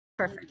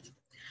Perfect.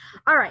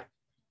 All right.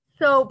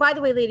 So, by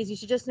the way, ladies, you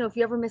should just know if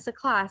you ever miss a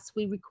class,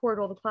 we record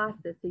all the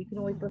classes, so you can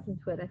always listen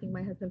to it. I think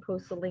my husband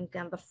posts a link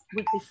on the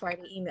weekly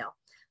Friday email.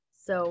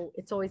 So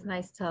it's always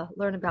nice to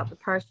learn about the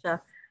Parsha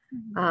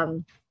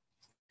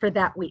for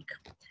that week.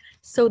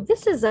 So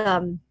this is,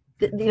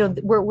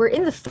 we're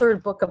in the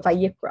third book of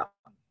Vayikra,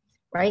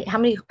 right? How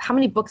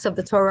many books of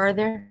the Torah are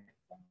there?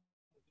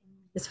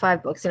 There's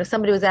 5 books.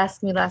 Somebody was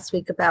asking me last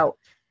week about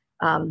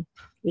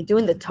you're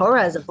doing the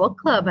Torah as a book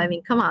club. I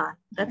mean, come on.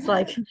 That's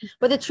like,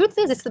 but the truth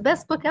is, it's the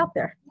best book out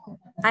there.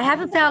 I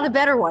haven't found a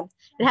better one.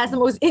 It has the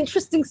most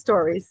interesting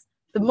stories,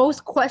 the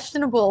most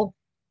questionable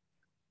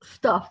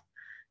stuff,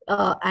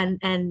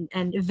 and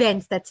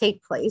events that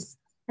take place,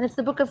 and it's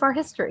the book of our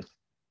history.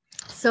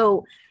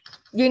 So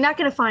you're not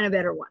going to find a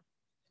better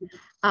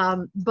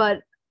one.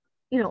 But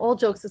all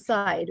jokes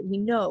aside, we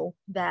know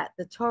that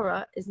the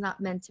Torah is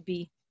not meant to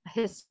be a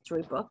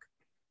history book.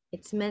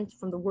 It's meant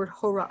from the word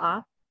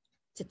hora'ah,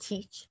 to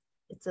teach.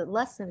 It's a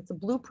lesson, it's a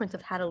blueprint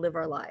of how to live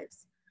our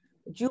lives.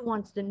 The Jew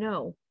wants to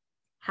know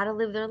how to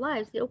live their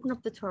lives. They open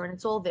up the Torah and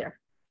it's all there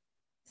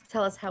to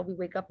tell us how we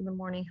wake up in the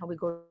morning, how we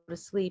go to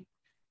sleep,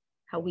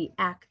 how we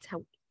act,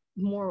 how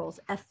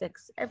morals,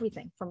 ethics,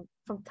 everything from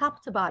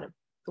top to bottom,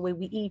 the way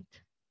we eat,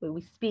 the way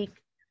we speak,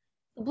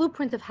 the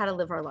blueprint of how to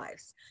live our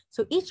lives.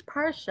 So each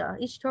parsha,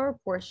 each Torah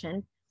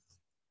portion,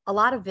 a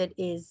lot of it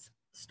is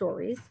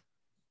stories,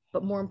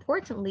 but more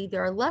importantly,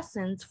 there are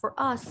lessons for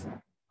us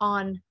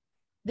on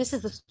this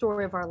is the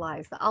story of our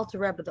lives. The Alter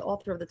Rebbe, the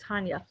author of the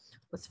Tanya,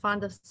 was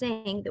fond of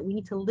saying that we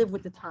need to live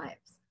with the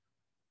times.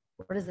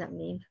 What does that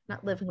mean?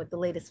 Not living with the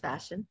latest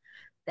fashion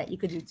that you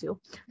could do too,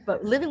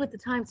 but living with the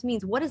times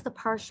means what is the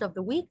parsha of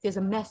the week? There's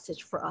a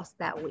message for us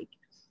that week.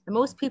 And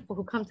most people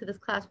who come to this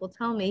class will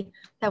tell me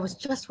that was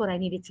just what I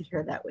needed to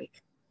hear that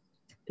week.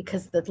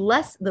 Because the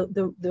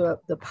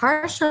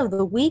parsha of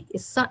the week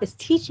is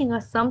teaching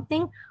us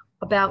something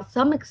about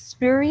some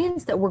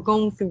experience that we're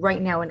going through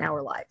right now in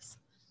our lives.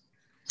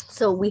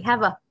 So we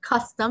have a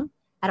custom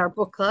at our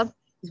book club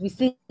is we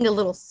sing a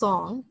little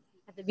song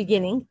at the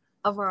beginning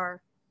of the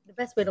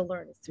best way to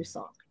learn is through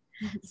song.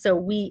 So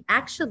we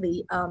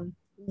actually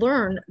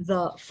learn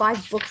the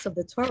 5 books of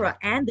the Torah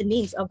and the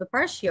names of the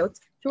parshiot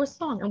through a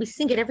song. And we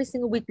sing it every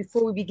single week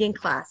before we begin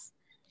class.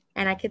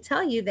 And I could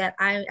tell you that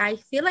I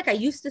feel like I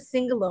used to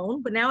sing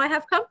alone, but now I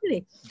have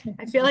company.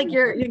 I feel like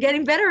you're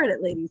getting better at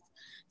it, ladies.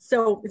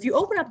 So if you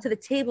open up to the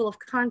table of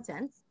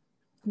contents,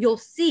 you'll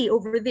see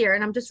over there,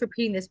 and I'm just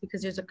repeating this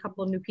because there's a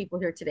couple of new people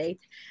here today.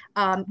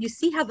 You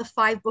see how the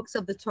 5 books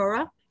of the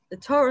Torah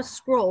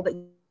scroll that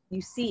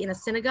you see in a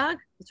synagogue,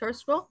 the Torah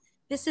scroll,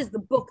 this is the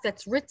book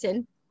that's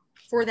written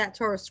for that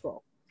Torah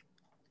scroll.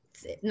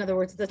 In other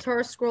words, the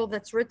Torah scroll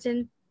that's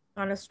written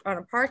on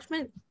a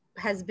parchment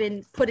has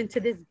been put into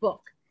this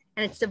book,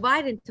 and it's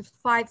divided into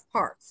 5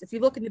 parts. If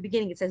you look in the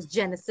beginning, it says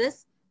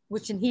Genesis,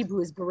 which in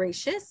Hebrew is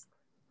Bereshis,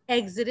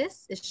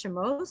 Exodus is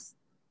Shemos,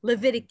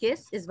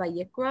 Leviticus is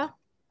Vayikra,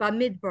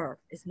 Bamidbar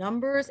is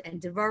Numbers, and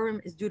Devarim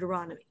is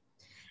Deuteronomy.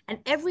 And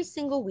every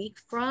single week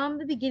from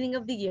the beginning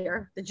of the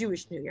year, the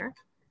Jewish New Year,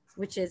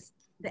 which is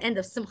the end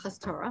of Simchas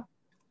Torah,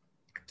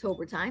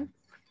 October time,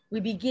 we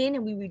begin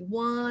and we read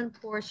one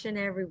portion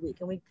every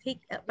week. And we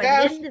take,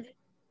 by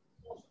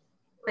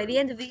the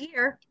end of the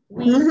year,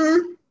 we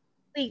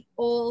complete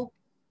all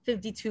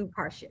 52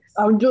 parshas.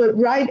 I'll do it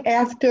right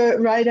after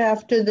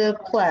the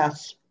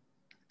class.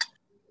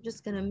 I'm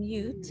just going to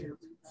mute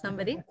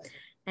somebody.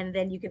 And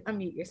then you can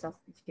unmute yourself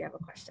if you have a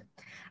question.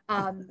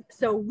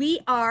 So we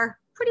are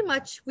pretty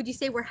much, would you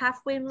say we're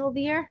halfway in the middle of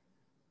the year?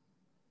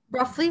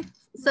 Roughly.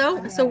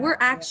 So we're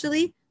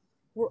actually,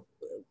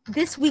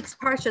 this week's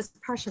Parshas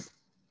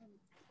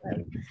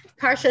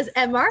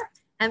Emor.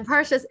 And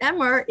Parshas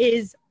Emor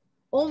is,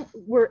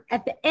 we're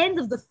at the end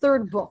of the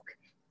 3rd book.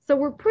 So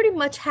we're pretty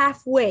much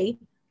halfway, a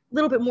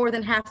little bit more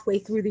than halfway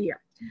through the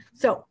year.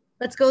 So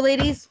let's go,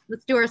 ladies.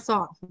 Let's do our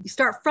song. We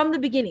start from the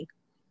beginning.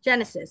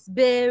 Genesis,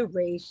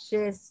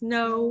 Bereshis,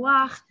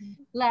 Noach,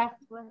 Lech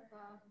Lecha,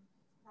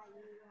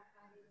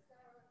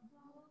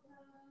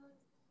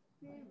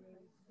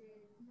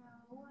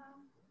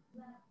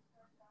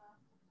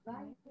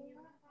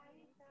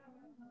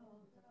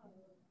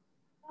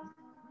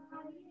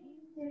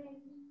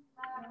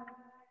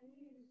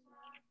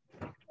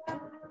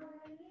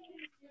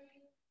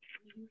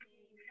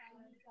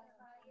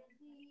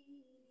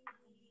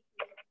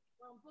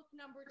 book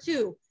number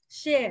 2,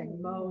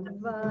 Shemot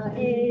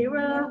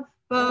Va'era,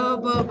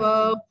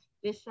 Bo,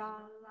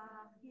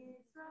 Vishalach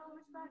Yisrael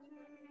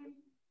Mishpachim,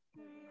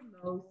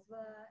 Shemot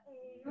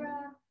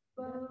Va'era,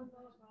 Bo,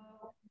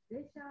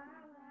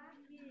 Vishalach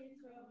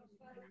Yisrael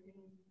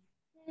Mishpachim,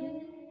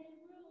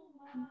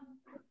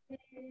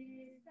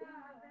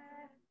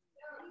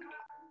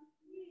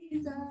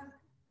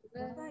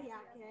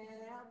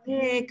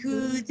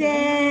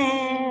 Pekudei.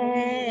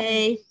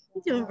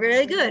 You're doing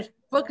very good.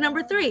 Book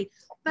number 3.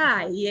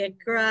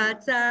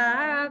 Vayikra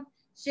Tav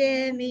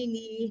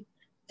Shemini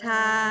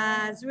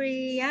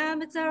Tazri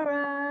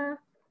Amatzara.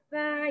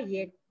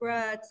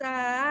 Vayikra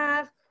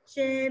Tav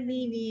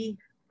Shemini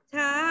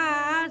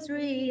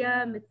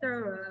Tazria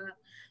Mithura,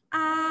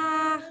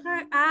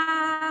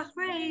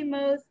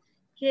 Achremos,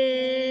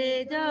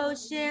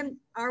 Kedoshim.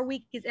 Our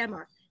week is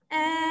Emor.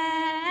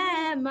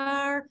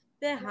 Emor,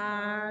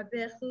 Behar,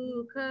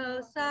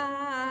 Bechukosai.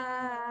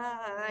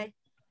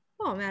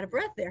 Oh, I'm out of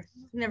breath there.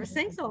 Never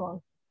sang so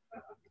long.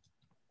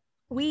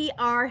 We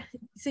are,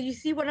 so you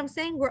see what I'm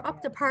saying? We're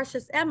up to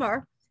Parshas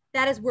Emor.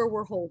 That is where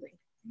we're holding.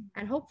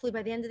 And hopefully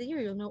by the end of the year,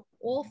 you'll know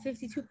all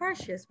 52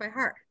 Parshas by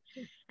heart.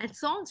 And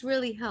songs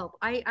really help.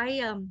 When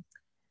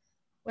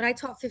I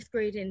taught 5th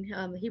grade in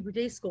Hebrew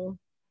day school,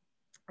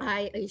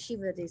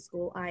 Yeshiva day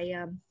school,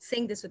 I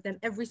sang this with them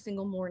every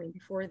single morning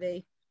before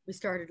we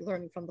started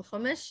learning from the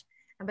Chumash.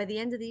 And by the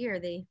end of the year,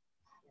 they,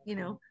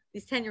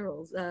 these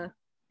 10-year-olds,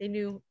 they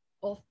knew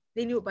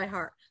it by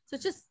heart. So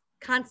it's just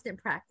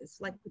constant practice,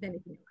 like with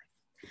anything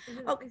in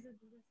life. Okay.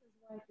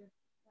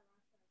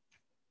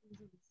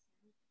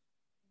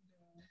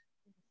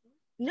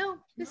 No,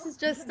 this is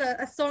just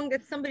a song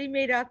that somebody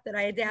made up that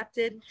I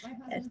adapted.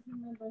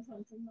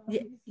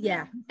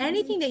 Yeah,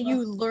 anything that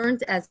you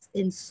learned as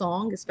in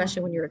song,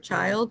 especially when you're a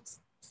child,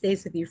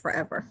 stays with you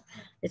forever.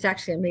 It's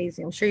actually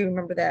amazing. I'm sure you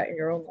remember that in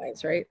your own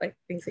lives, right? Like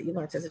things that you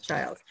learned as a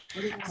child.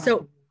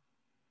 So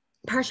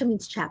Parsha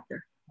means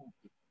chapter.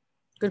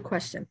 Good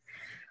question.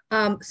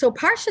 So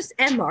Parshas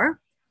Emor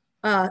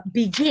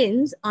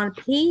begins on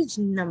page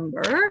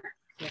number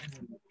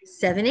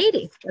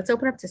 780. Let's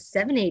open up to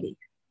 780.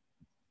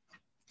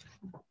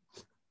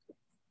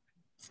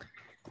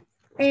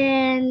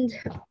 And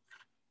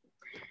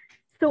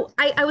so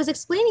I was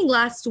explaining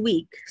last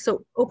week.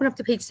 So open up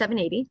to page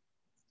 780.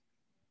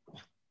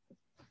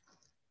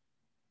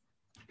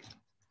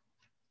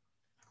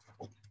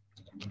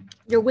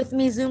 You're with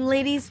me, Zoom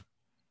ladies?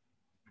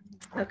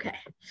 Okay.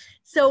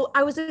 So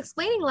I was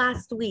explaining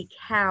last week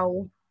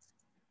how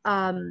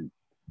Vayikra,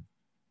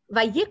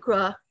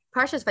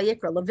 Parshas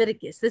Vayikra,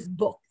 Leviticus, this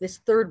book, this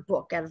third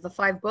book out of the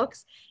 5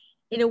 books,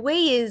 in a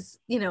way is,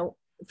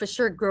 for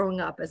sure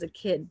growing up as a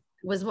kid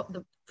was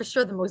for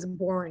sure the most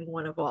boring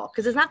one of all,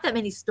 because there's not that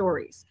many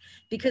stories,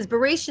 because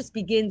Bereshit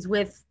begins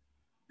with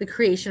the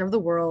creation of the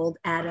world,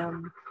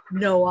 Adam,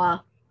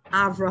 Noah,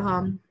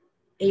 Avraham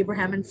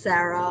and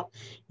Sarah,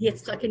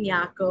 Yitzchak and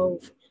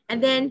Yaakov,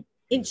 and then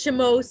in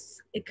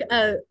Shemos,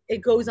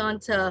 it goes on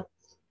to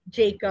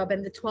Jacob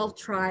and the 12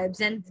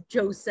 tribes and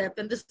Joseph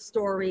and the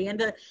story and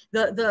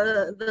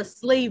the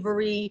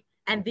slavery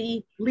and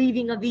the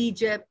leaving of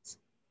Egypt,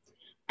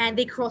 and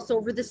they cross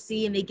over the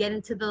sea and they get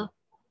into the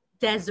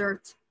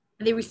desert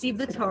and they receive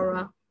the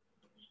Torah,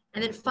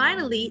 and then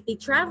finally they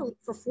travel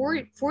for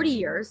 40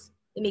 years.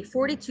 They make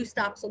 42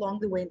 stops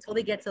along the way until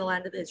they get to the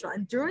land of Israel.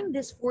 And during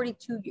this 40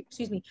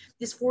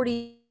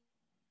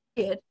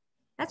 years,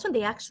 that's when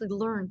they actually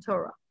learn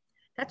Torah.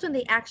 That's when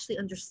they actually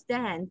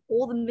understand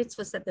all the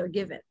mitzvahs that they're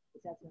given.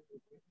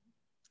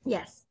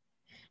 Yes.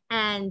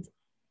 And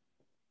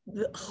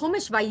the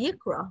Chumash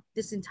Vayikra,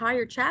 this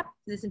entire chapter,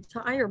 this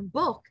entire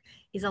book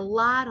is a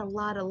lot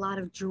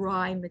of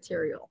dry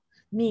material,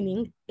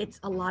 meaning it's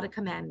a lot of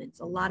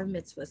commandments, a lot of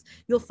mitzvahs.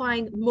 You'll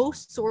find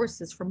most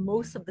sources for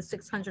most of the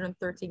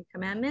 613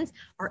 commandments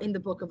are in the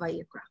book of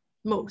Vayikra.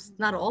 Most,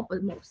 not all,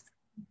 but most.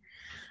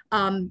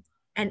 And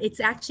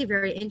it's actually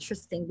very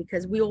interesting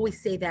because we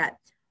always say that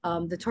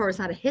the Torah is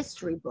not a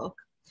history book.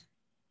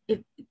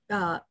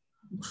 Chumash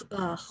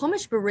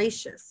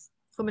Bereshit,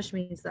 Chumash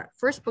means that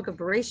first book of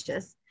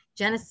Bereshit,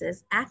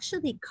 Genesis,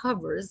 actually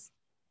covers,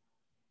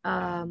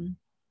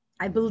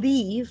 I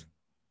believe,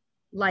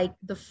 like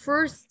the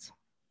first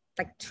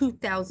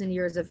 2,000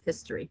 years of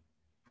history.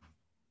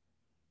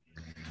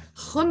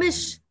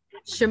 Chumash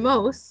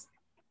Shemos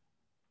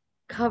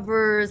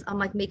covers, I'm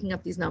like making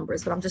up these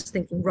numbers, but I'm just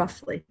thinking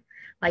roughly,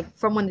 like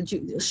from when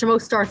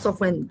Shemos starts off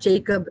when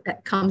Jacob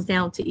comes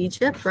down to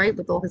Egypt, right,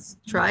 with all his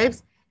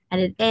tribes, and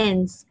it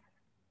ends,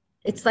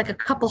 it's like a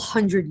couple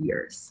hundred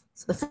years.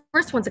 So the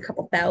first one's a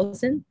couple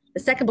thousand, the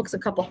second book's a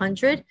couple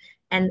hundred,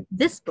 and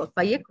this book,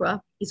 Vayikra,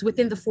 is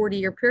within the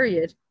 40-year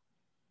period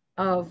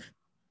of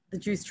the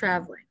Jews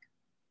traveling.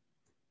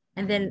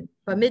 And then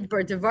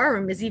Bamidbar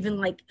Devarim is even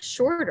like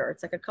shorter.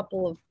 It's like a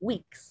couple of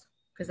weeks,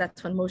 because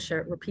that's when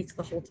Moshe repeats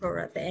the whole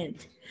Torah at the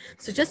end.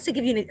 So just to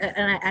give you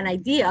an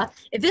idea,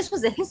 if this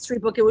was a history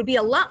book, it would be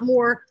a lot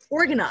more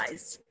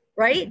organized,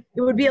 right?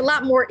 It would be a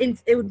lot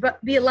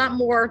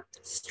more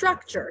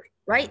structured,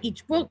 right?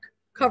 Each book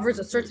covers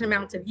a certain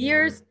amount of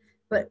years,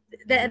 but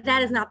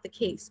that is not the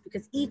case,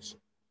 because each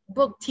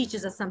book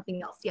teaches us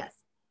something else. Yes.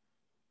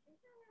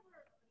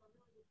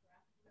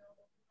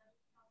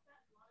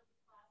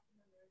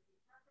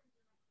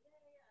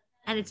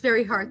 And it's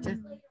very hard to,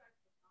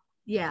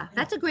 yeah,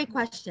 that's a great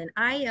question.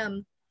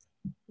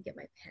 Get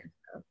my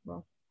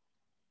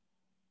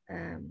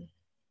pen.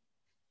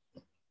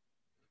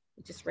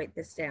 Just write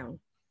this down.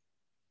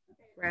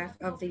 Graph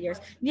of the years.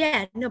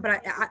 Yeah, no,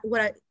 but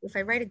if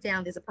I write it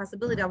down, there's a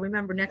possibility I'll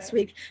remember next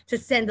week to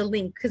send a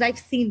link, because I've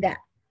seen that.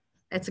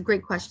 That's a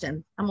great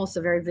question. I'm also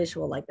very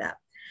visual like that.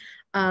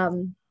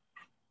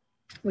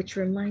 Which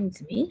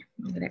reminds me,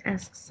 I'm going to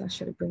ask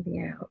Sasha to bring me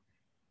out.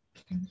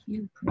 Can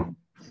you bring?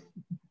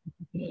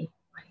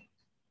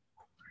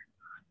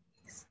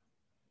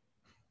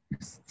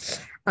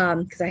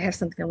 Because I have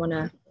something I want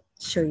to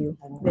show you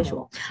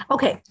visual.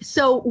 Okay,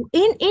 so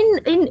in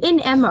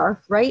Emor,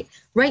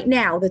 right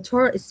now the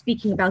Torah is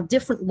speaking about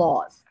different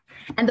laws,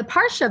 and the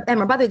Parsha of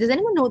Emor. By the way, does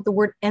anyone know what the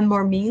word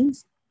Emor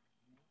means?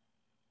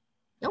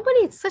 Nobody.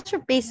 It's such a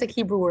basic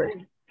Hebrew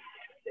word.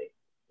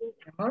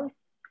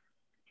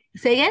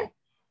 Say again.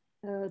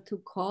 To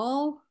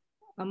call,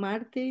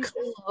 amarti.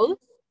 Close,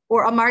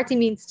 or amarti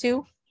means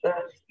to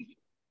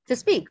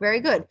speak. Very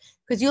good,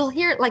 because you'll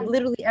hear it like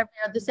literally every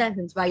other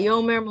sentence.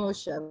 Vayomer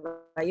Moshe,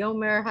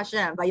 Vayomer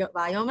Hashem,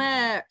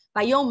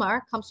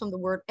 Vayomer comes from the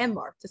word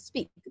Emor, to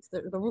speak. It's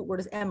the root word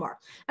is Emor.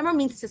 Emor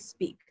means to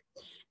speak,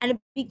 and it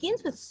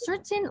begins with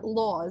certain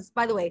laws.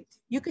 By the way,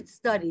 you could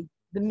study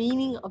the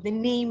meaning of the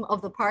name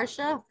of the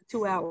parsha for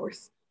 2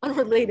 hours,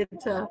 unrelated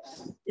to.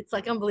 It's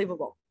like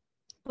unbelievable,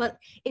 but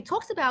it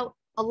talks about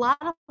a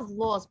lot of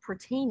laws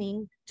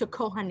pertaining to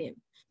Kohanim.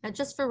 Now,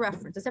 just for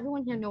reference, does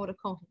everyone here know what a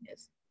Kohen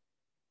is?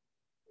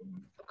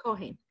 A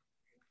Kohen.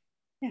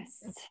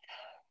 Yes.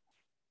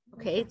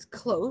 Okay, it's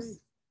close.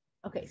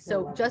 Okay,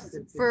 so just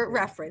for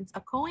reference,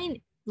 a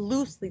Kohen,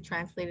 loosely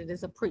translated,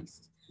 is a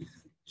priest.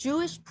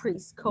 Jewish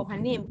priests,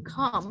 Kohanim,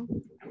 come.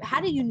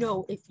 How do you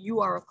know if you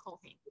are a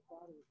Kohen?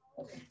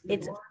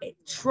 It's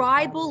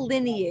tribal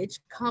lineage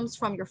comes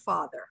from your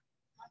father.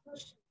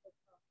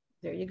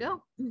 There you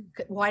go.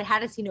 Why? How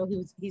does he know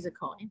he's a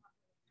Kohen?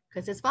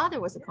 Because his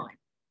father was a Kohen.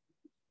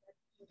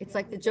 It's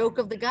like the joke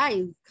of the guy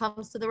who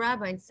comes to the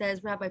rabbi and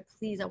says, "Rabbi,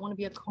 please, I want to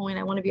be a Kohen.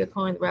 I want to be a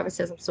Kohen." The rabbi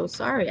says, "I'm so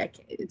sorry.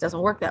 It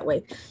doesn't work that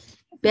way."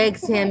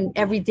 Begs him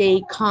every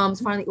day, comes,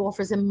 finally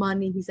offers him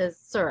money. He says,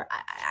 "Sir,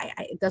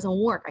 it doesn't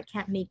work. I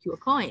can't make you a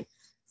Kohen."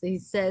 So he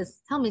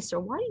says, "Tell me, sir,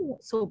 why do you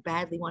so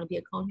badly want to be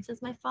a Kohen?" He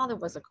says, "My father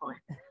was a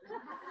Kohen."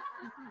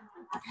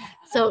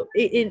 So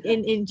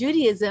in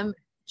Judaism,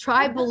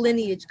 tribal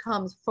lineage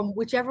comes from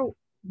whichever,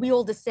 we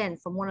all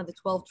descend from one of the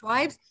 12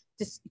 tribes.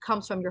 This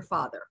comes from your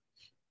father.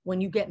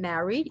 When you get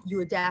married,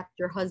 you adapt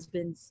your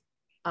husband's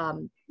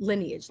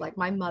lineage. Like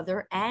my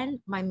mother and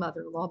my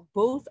mother-in-law,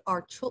 both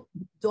are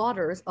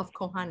daughters of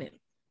Kohanim.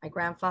 My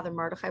grandfather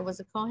Mordechai was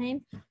a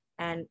Kohen,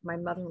 and my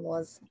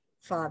mother-in-law's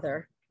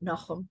father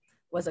Nachum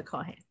was a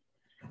Kohen.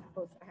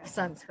 Both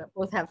sons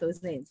both have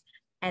those names.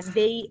 And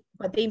they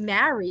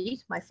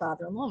married my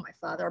father-in-law, my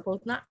father are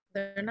both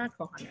they're not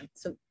Kohanim.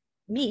 So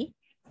me,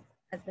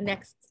 as the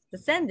next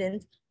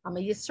descendant, I'm a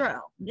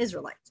Yisrael, an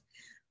Israelite.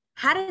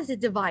 How does it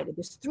divide?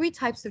 There's 3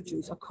 types of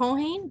Jews: a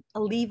Kohen, a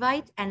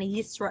Levite, and a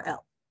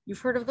Yisrael. You've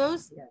heard of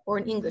those? Yeah. Or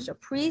in English, a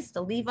priest,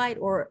 a Levite,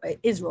 or an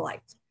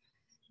Israelite.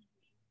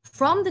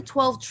 From the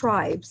 12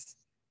 tribes,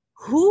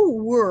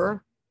 who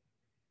were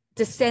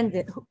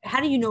descendant?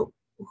 How do you know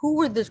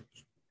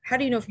how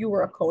do you know if you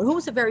were a Kohen? Who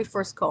was the very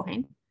first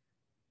Kohen?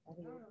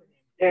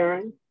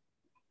 Aaron.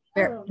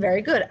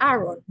 Very good.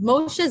 Aaron,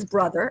 Moshe's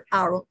brother,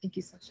 Aaron. Thank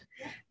you, Sasha.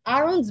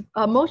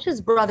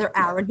 Moshe's brother,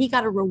 Aaron, he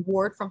got a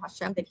reward from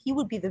Hashem that he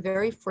would be the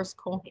very first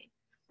Kohen.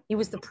 He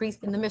was the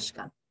priest in the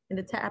Mishkan, in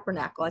the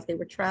tabernacle, as they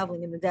were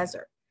traveling in the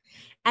desert.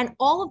 And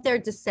all of their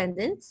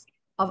descendants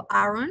of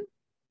Aaron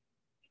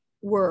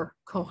were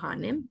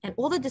Kohanim, and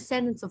all the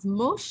descendants of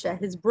Moshe,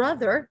 his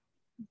brother,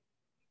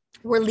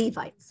 were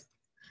Levites.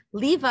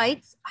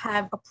 Levites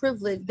have a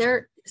privilege.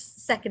 They're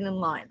second in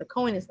line. The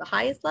Kohen is the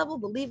highest level.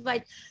 The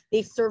Levite,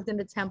 they served in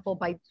the temple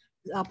by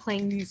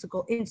playing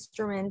musical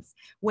instruments.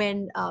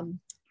 When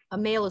a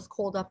male is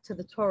called up to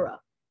the Torah,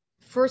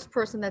 first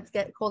person that's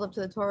called up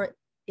to the Torah,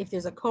 if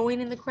there's a Kohen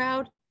in the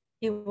crowd,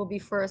 he will be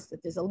first.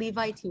 If there's a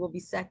Levite, he will be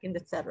second,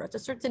 etc. It's a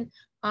certain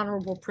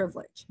honorable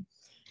privilege.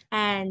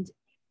 And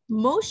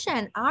Moshe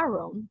and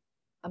Aaron,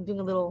 I'm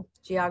doing a little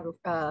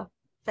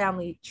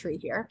family tree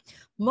here.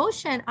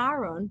 Moshe and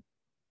Aaron,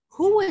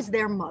 who was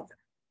their mother?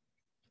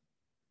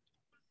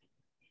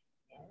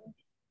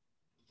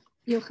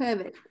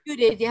 Yocheved.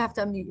 You have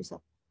to unmute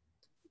yourself.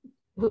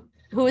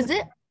 Who is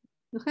it?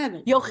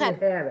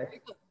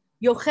 Yocheved.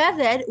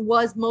 Yocheved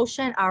was Moshe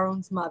and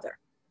Aaron's mother.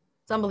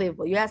 It's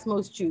unbelievable. You ask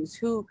most Jews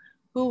who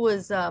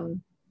was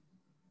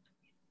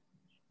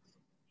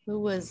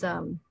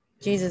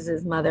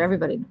Jesus's mother.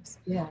 Everybody knows.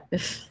 Yeah.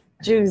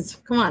 Jews,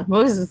 come on,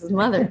 Moses'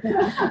 mother.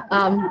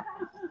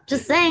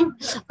 Just saying.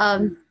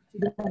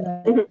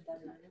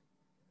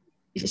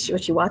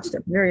 She watched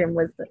it. Miriam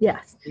was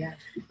yes. Yeah.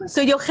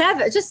 So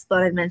Yocheved, just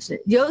thought I'd mention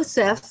it.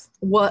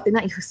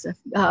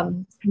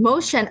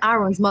 Moshe and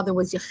Aaron's mother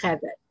was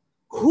Yocheved.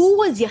 Who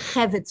was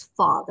Yocheved's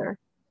father?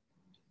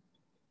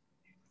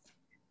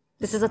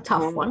 This is a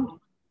tough one.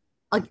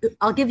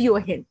 I'll give you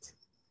a hint.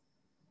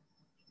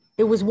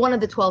 It was one of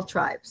the 12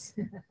 tribes.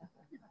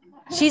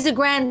 She's a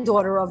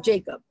granddaughter of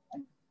Jacob.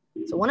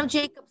 So one of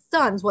Jacob's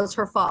sons was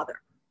her father.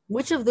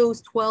 Which of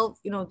those 12,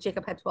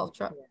 Jacob had 12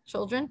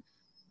 children?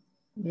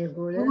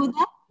 Yehuda?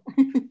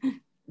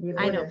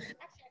 I know.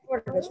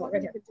 This one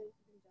right here.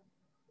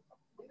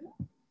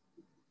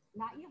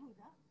 Not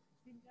Yehuda.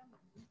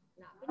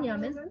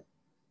 Not Benjamin.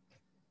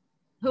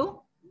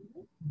 Who?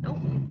 No.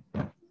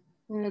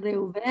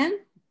 Reuben.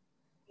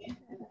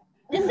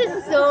 This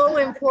is so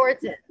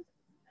important.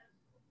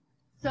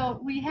 So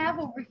we have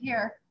over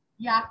here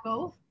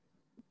Yaakov.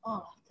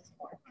 Oh, this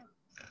part.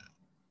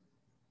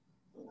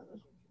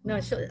 No,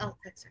 I'll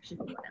text her.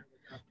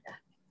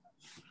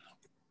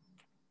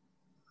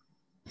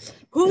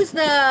 Who's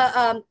the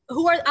how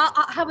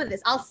about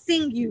this? I'll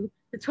sing you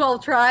the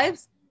 12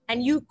 tribes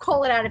and you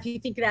call it out if you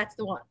think that's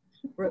the one.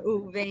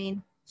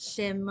 Reuven,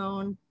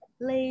 Shimon,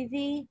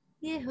 Levi,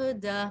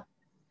 Yehuda,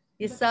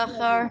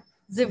 Yisachar,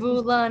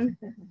 Zevulun,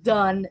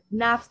 Dan,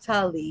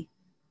 Naphtali,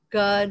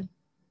 Gad,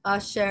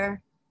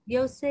 Asher,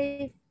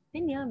 Yosef,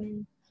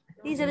 Binyamin.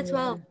 These are the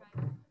 12.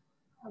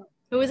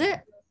 Who is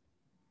it?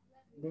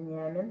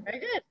 Binyamin. Very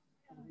good.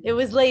 It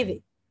was Levi.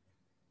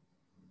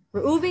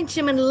 Reuven,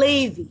 Shimon,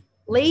 Levi.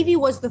 Levi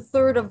was the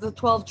third of the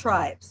 12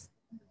 tribes.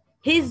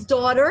 His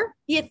daughter,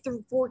 he had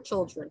 4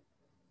 children.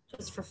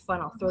 Just for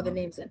fun, I'll throw the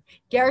names in.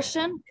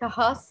 Gershon,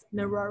 Kahas,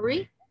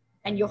 Merari,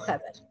 and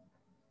Yocheved.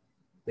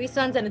 3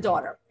 sons and a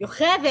daughter.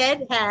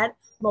 Yocheved had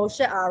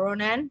Moshe,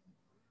 Aaron, and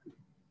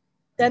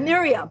then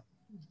Miriam.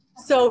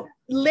 So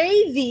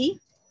Levi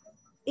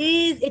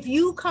is, if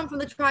you come from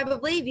the tribe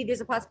of Levi,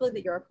 there's a possibility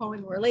that you're a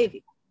Kohen or a Levi.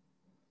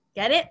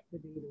 Get it?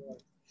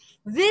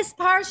 This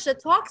parsha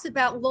talks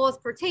about laws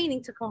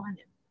pertaining to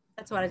Kohanim.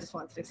 That's what I just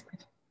wanted to explain.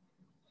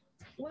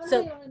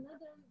 So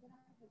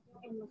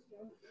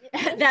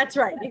that's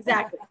right,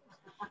 exactly.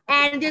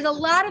 And there's a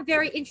lot of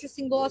very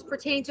interesting laws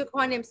pertaining to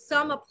Kohanim.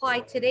 Some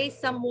apply today,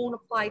 some won't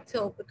apply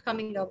till the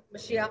coming of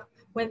Mashiach,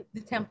 when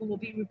the temple will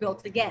be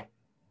rebuilt again.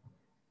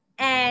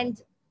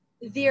 And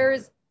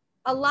there's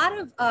a lot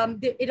of,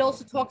 it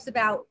also talks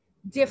about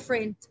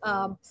different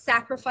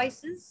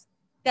sacrifices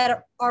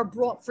that are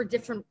brought for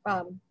different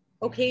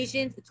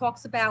occasions. It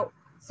talks about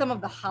some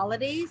of the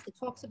holidays. It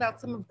talks about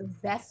some of the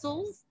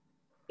vessels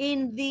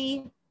in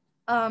the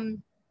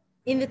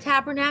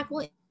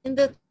tabernacle, in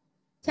the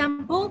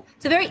temple.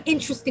 It's a very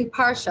interesting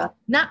parsha,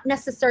 not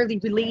necessarily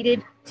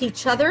related to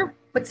each other,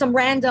 but some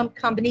random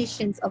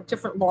combinations of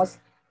different laws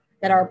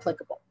that are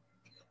applicable.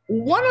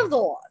 One of the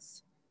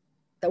laws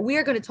that we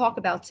are going to talk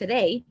about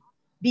today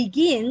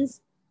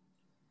begins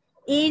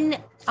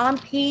on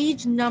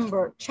page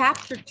number,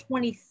 chapter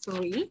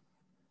 23,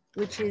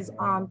 which is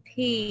on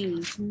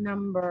page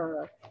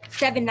number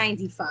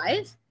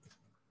 795,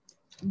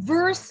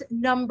 verse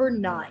number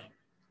 9.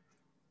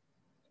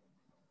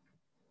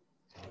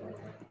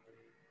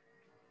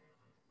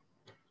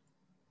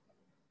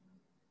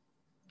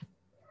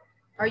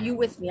 Are you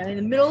with me? I'm in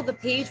the middle of the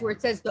page where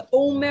it says the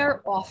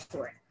Omer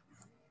offering.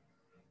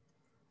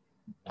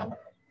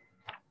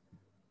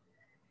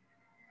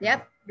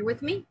 Yep, you're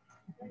with me?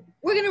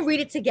 We're going to read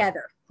it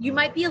together. You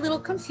might be a little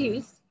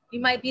confused. You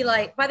might be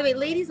like, by the way,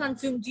 ladies on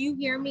Zoom, do you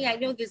hear me? I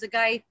know there's a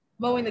guy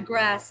mowing the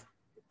grass.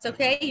 It's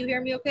okay? You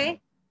hear me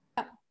okay?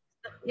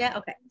 Yeah,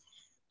 okay.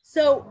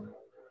 So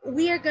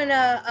we are going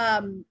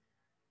to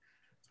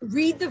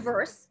read the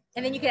verse,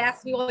 and then you can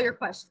ask me all your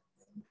questions,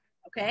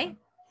 okay?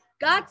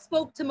 God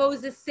spoke to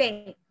Moses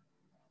saying,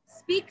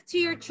 speak to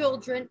your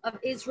children of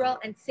Israel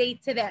and say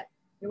to them,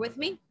 you're with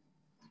me?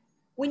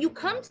 When you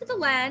come to the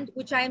land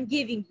which I am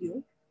giving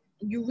you,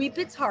 and you reap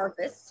its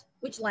harvest,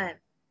 which land?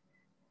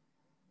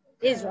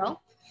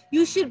 Israel.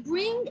 You should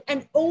bring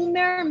an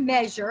omer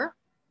measure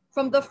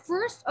from the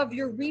first of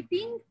your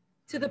reaping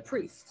to the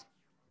priest.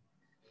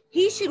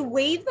 He should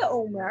wave the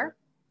omer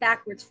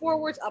backwards,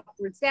 forwards,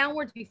 upwards,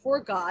 downwards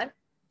before God,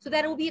 so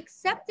that it will be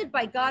accepted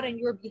by God on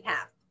your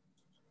behalf.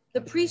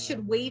 The priest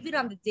should wave it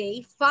on the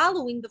day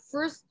following the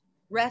first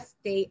rest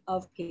day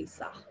of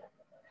Pesach.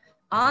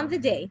 On the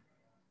day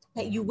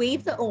that you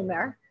wave the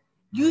omer,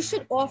 you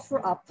should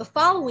offer up the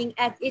following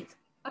as its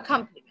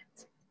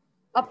accompaniment: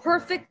 a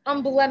perfect,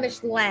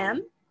 unblemished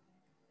lamb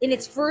in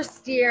its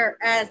first year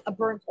as a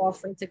burnt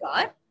offering to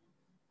God.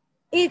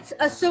 Its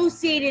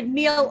associated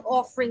meal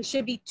offering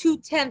should be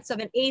 2/10 of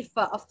an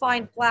ephah of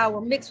fine flour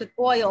mixed with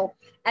oil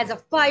as a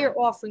fire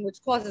offering,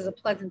 which causes a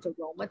pleasant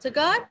aroma to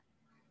God.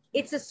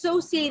 Its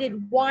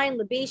associated wine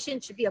libation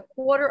should be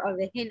 1/4 of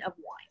a hin of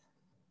wine.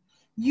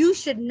 You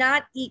should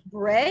not eat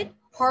bread,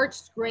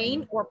 parched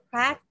grain, or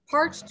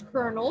parched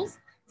kernels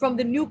from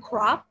the new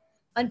crop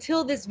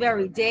until this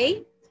very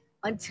day,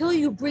 until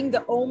you bring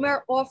the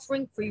Omer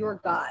offering for your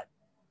God.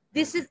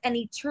 This is an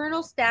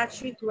eternal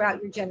statute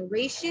throughout your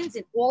generations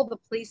in all the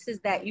places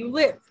that you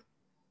live.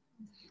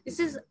 This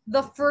is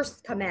the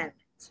first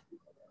commandment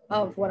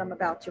of what I'm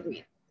about to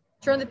read.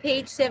 Turn to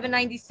page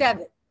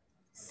 797.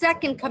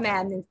 Second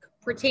commandment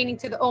pertaining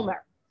to the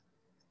Omer.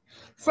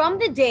 From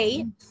the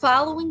day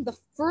following the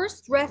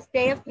first rest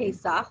day of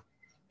Pesach,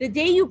 the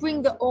day you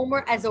bring the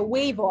Omer as a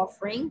wave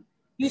offering,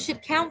 you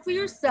should count for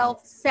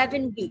yourself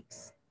 7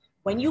 weeks.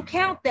 When you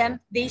count them,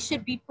 they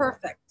should be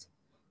perfect.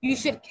 You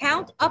should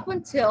count up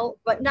until,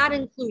 but not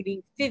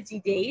including, 50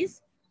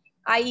 days,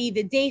 i.e.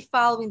 the day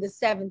following the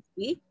 7th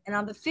week. And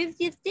on the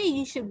 50th day,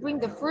 you should bring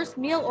the first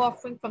meal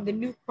offering from the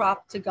new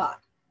crop to God.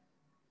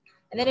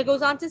 And then it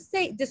goes on to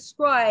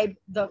describe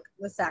the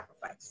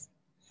sacrifice.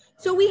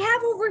 So we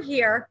have over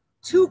here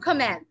 2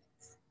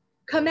 commandments.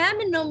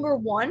 Commandment number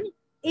 1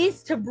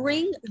 is to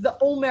bring the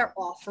Omer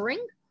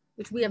offering,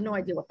 which we have no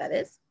idea what that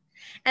is.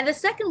 And the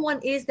second one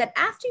is that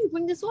after you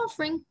bring this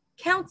offering,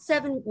 count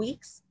 7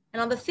 weeks.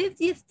 And on the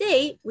 50th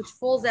day, which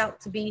falls out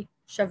to be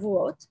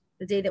Shavuot,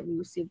 the day that we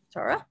receive the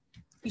Torah,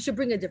 you should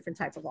bring a different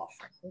type of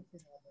offering.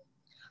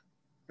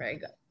 Very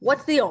good.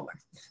 What's the Omer?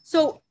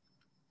 So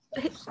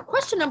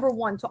question number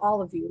 1 to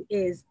all of you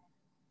is,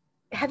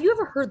 have you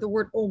ever heard the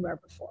word Omer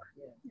before?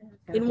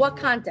 In what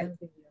context?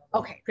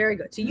 Okay, very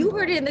good. So you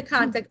heard it in the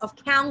context of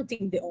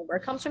counting the Omer.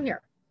 It comes from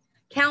here.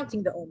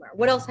 Counting the Omer.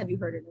 What else have you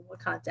heard it in what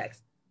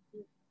context?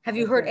 Have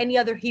you heard any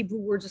other Hebrew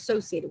words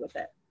associated with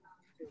it?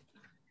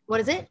 What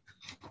is it?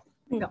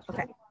 No,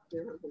 okay.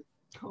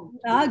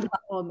 Lag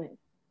BaOmer.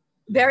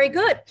 Very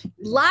good.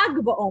 Lag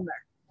BaOmer.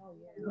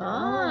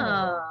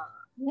 Ah.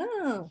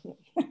 Oh.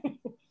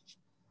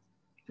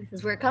 This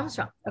is where it comes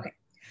from. Okay.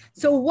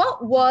 So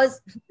what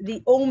was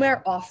the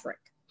Omer offering?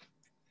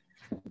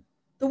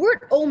 The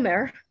word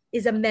Omer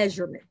is a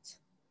measurement.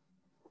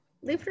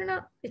 Believe it or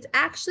not, it's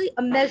actually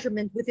a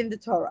measurement within the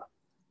Torah.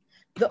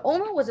 The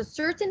Omer was a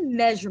certain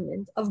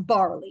measurement of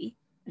barley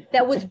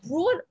that was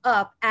brought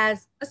up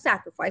as a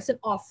sacrifice, an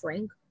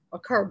offering, or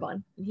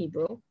korban in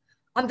Hebrew,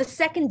 on the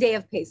 2nd day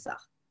of Pesach.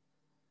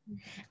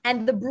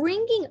 And the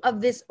bringing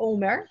of this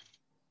Omer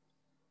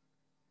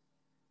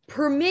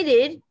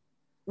permitted,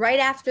 right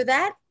after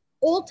that,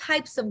 all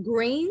types of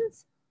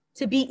grains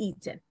to be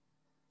eaten.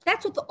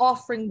 That's what the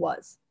offering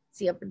was.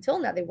 See, up until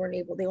now, they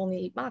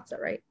only ate matzah,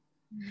 right?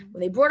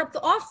 When they brought up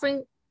the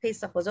offering,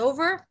 Pesach was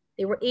over.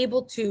 They were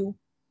able to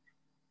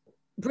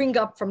bring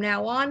up from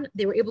now on,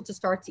 they were able to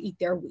start to eat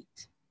their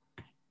wheat.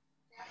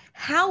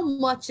 How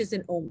much is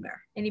an Omer?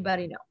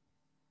 Anybody know?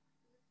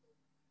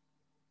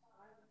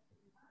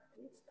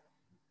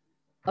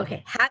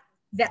 Okay,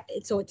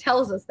 so it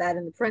tells us that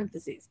in the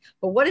parentheses.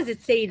 But what does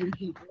it say in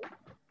Hebrew?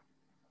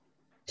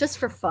 Just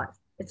for fun.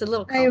 It's a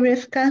little Hi,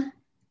 Rivka.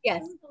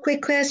 Yes.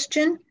 Quick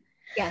question.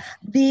 Yes.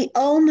 The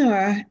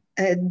Omer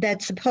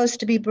that's supposed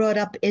to be brought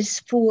up is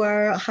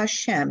for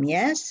Hashem,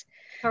 yes?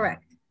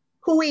 Correct.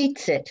 Who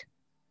eats it?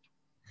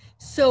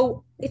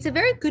 So it's a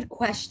very good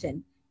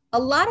question. A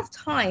lot of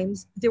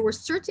times there were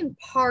certain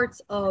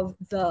parts of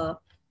the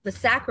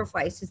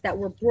sacrifices that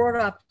were brought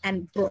up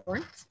and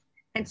burnt,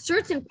 and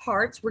certain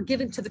parts were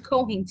given to the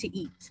Kohen to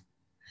eat.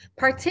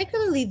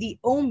 Particularly the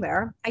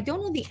Omer, I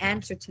don't know the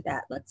answer to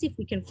that. Let's see if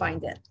we can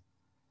find it.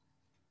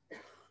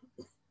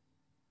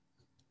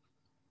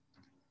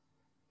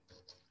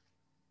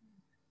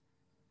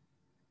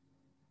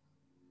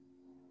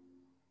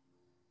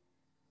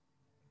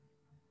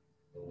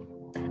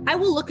 I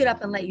will look it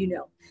up and let you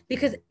know,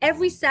 because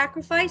every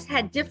sacrifice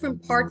had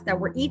different parts that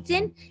were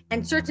eaten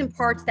and certain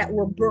parts that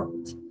were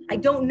burnt. I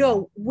don't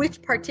know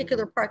which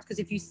particular parts, because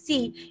if you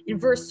see in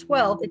verse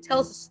 12, it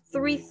tells us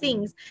 3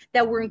 things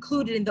that were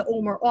included in the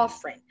Omer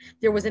offering.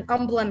 There was an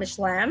unblemished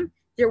lamb,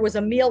 there was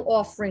a meal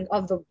offering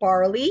of the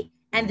barley,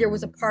 and there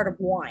was a part of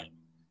wine.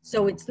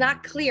 So it's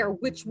not clear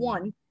which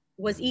one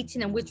was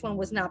eaten and which one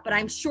was not, but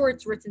I'm sure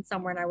it's written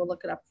somewhere and I will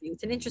look it up for you.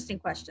 It's an interesting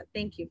question.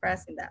 Thank you for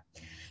asking that.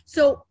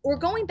 So we're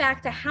going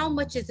back to how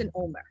much is an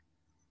Omer.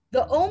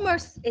 The Omer,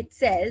 it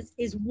says,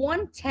 is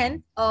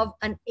 1/10 of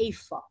an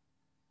ephah.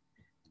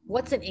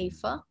 What's an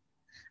ephah?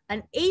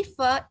 An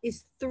ephah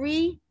is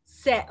 3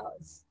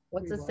 se'ahs.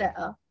 What's a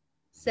se'ah?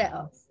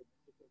 Se'ahs.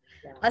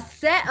 A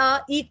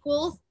se'ah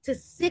equals to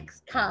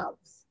 6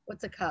 kavs.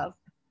 What's a kav?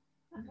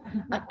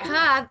 A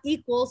kav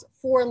equals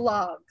 4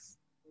 logs.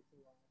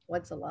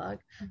 What's a log?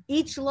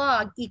 Each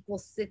log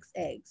equals 6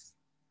 eggs.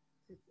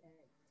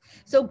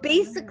 So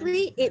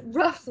basically, it's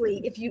roughly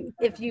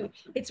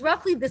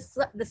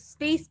the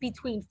space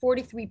between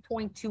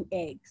 43.2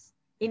 eggs.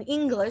 In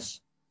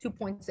English,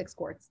 2.6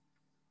 quarts.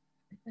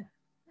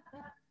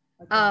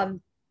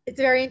 It's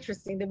very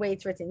interesting the way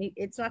it's written.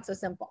 It's not so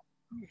simple.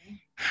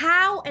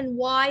 How and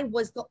why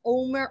was the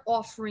Omer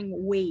offering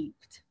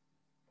waived?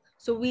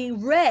 So we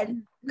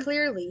read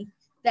clearly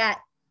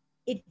that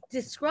it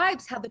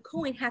describes how the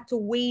Kohen had to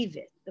wave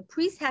it. The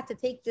priest had to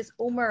take this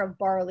Omer of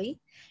barley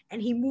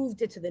and he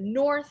moved it to the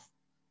north,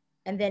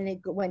 and then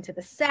it went to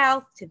the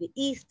south, to the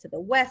east, to the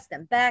west,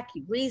 and back.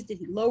 He raised it,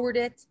 he lowered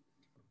it.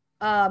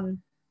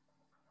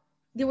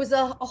 There was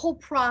a whole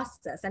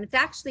process, and it's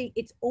actually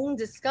its own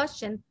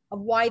discussion of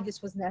why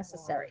this was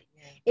necessary.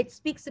 It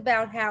speaks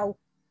about how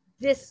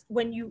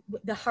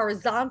the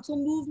horizontal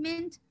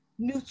movement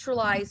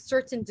neutralized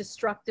certain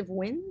destructive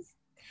winds,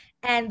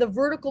 and the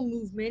vertical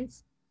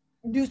movements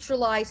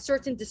neutralize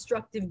certain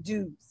destructive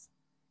dews.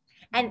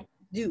 And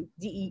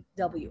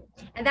D-E-W.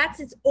 And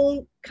that's its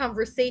own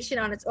conversation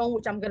on its own,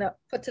 which I'm going to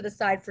put to the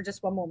side for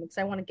just one moment,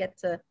 because I want to get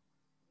to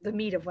the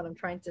meat of what I'm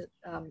trying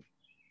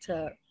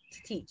to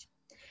teach.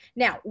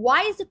 Now,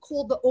 why is it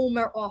called the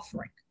Omer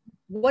offering?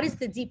 What is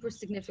the deeper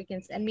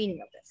significance and meaning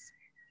of this?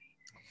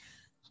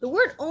 The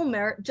word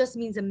Omer just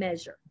means a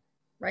measure,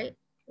 right?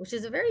 Which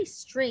is a very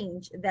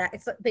strange, that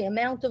it's the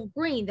amount of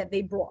grain that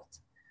they brought.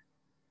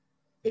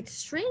 It's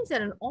strange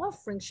that an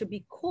offering should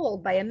be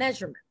called by a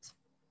measurement,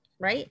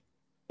 right?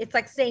 It's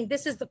like saying,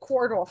 this is the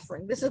quart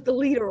offering, this is the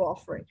liter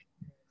offering,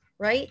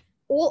 right?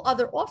 all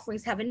other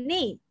offerings have a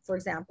name. For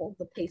example,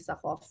 the Pesach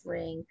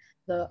offering,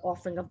 the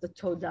offering of the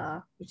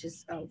Todah, which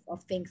is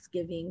of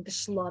thanksgiving, the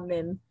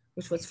Shlamim,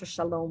 which was for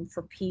shalom,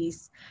 for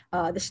peace,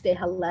 the Shtei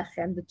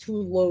Halechem, the 2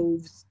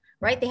 loaves,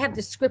 right? They have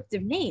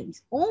descriptive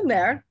names.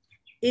 Omer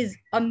is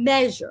a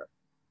measure.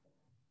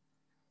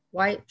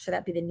 Why should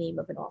that be the name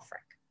of an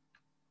offering?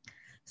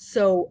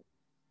 So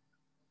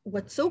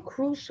what's so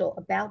crucial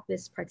about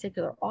this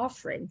particular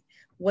offering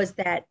was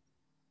that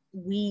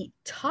we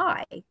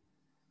tie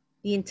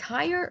the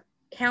entire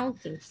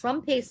counting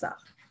from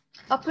Pesach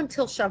up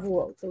until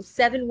Shavuot, so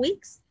 7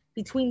 weeks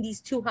between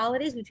these 2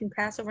 holidays, between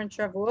Passover and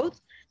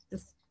Shavuot.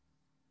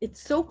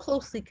 It's so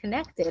closely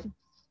connected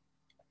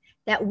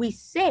that we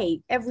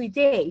say every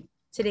day,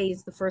 today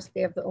is the first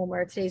day of the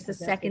Omer, today is the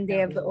second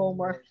day of the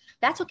Omer.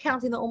 That's what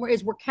counting the Omer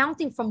is. We're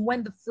counting from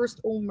when the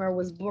first Omer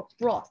was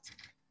brought.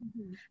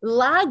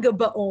 Lag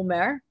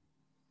ba'omer,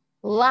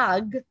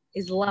 lag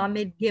is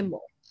Lamed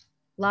Gimel.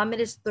 Lamed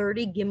is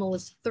 30, Gimel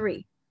is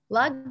 3.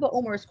 Lag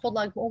ba'omer is called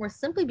Lag ba'omer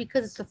simply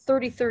because it's the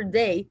 33rd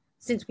day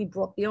since we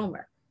brought the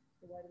Omer.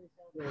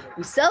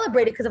 We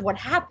celebrate it because of what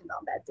happened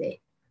on that day,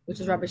 which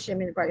is Rabbi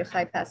Shimon Bar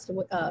Yochai passed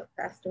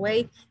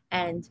away,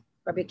 and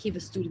Rabbi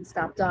Akiva's student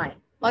stopped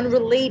dying,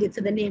 unrelated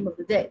to the name of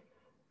the day.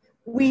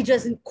 We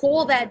just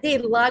call that day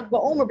Lag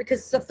ba'omer because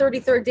it's the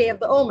 33rd day of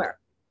the Omer.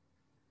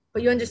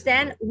 But you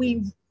understand,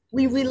 we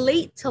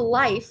relate to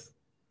life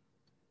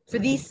for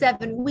these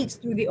 7 weeks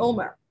through the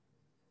Omer.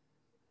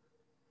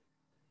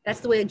 That's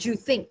the way a Jew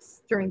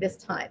thinks during this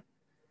time.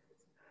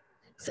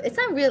 So it's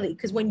not really,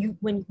 because when you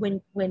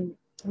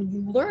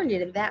learn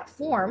it in that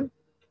form,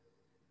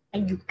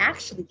 and you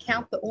actually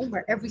count the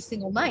Omer every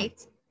single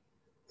night,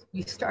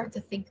 you start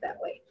to think that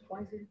way.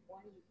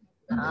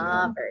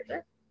 Very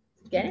good.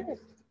 Getting it.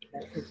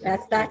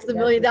 That's the $1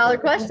 million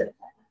question.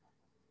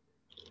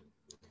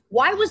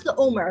 Why was the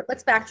Omer?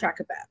 Let's backtrack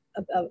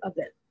a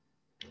bit.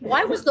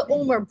 Why was the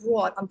Omer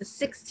brought on the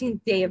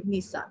 16th day of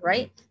Nisan?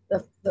 Right.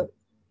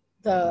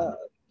 The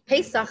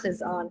Pesach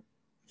is on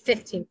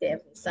 15th day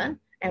of Nisan,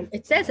 and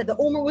it says that the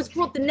Omer was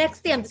brought the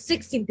next day on the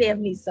 16th day of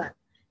Nisan.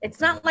 It's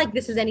not like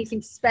this is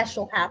anything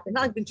special happened.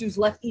 Not like the Jews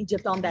left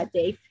Egypt on that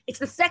day. It's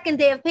the second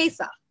day of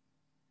Pesach,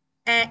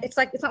 and it's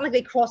not like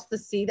they crossed the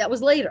sea. That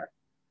was later.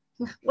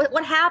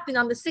 What happened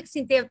on the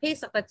 16th day of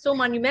Pesach that's so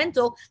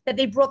monumental that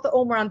they brought the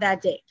Omer on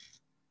that day?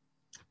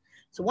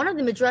 So one of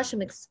the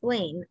Midrashim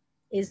explain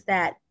is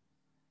that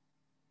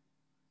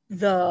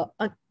the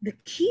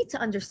key to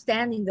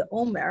understanding the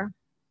Omer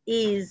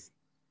is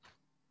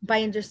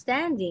by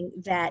understanding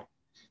that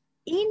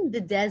in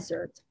the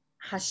desert,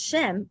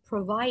 Hashem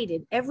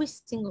provided every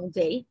single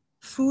day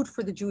food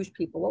for the Jewish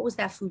people. What was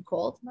that food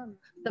called? Manna.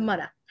 The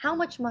manna. How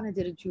much manna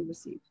did a Jew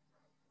receive?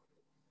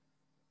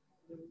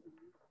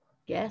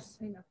 Guess?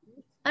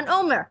 An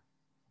Omer.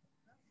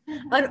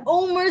 An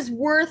Omer's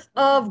worth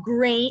of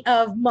grain,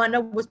 of manna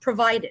was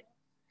provided.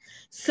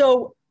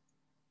 So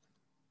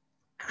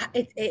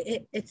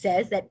it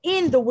says that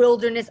in the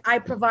wilderness, I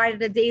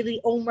provided a daily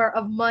Omer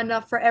of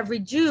manna for every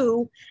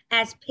Jew.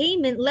 As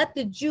payment, let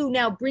the Jew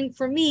now bring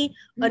for me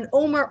an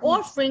Omer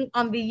offering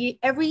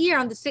every year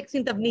on the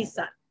 16th of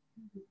Nisan.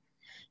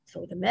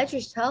 So the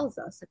Medrash tells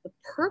us that the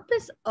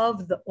purpose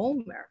of the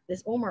Omer,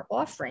 this Omer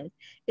offering,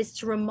 is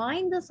to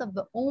remind us of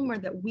the Omer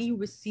that we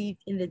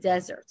received in the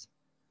desert.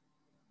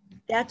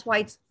 That's why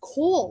it's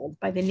called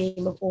by the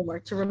name of Omer,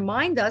 to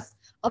remind us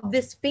of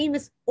this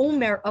famous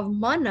Omer of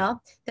manna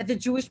that the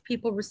Jewish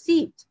people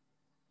received.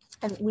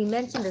 And we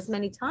mentioned this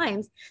many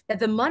times, that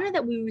the manna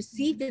that we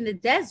received in the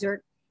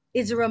desert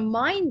is a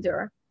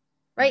reminder,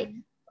 right?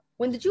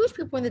 When the Jewish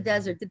people were in the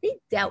desert, did they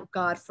doubt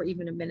God for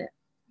even a minute?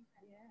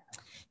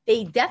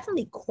 They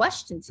definitely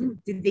questioned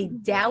him. Did they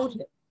doubt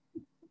him?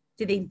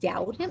 Did they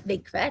doubt him? They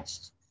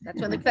kvetched.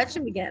 That's when the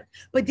question began.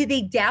 But did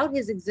they doubt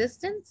his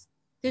existence?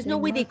 There's no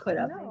way they could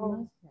have.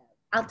 No.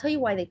 I'll tell you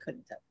why they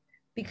couldn't have.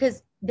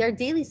 Because their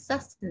daily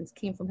sustenance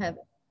came from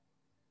heaven.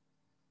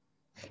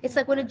 It's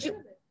like when a Jew,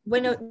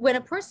 what is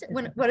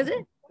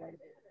it?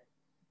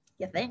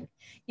 You think?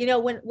 You know,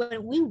 when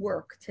we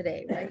work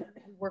today, right?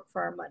 We work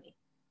for our money.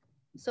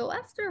 So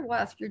after a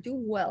while, if you're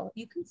doing well,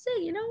 you can say,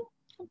 you know,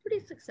 I'm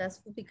pretty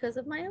successful because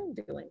of my own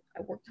doing.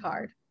 I worked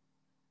hard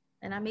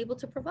and I'm able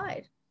to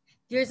provide.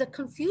 There's a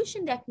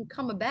confusion that can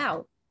come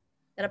about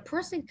that a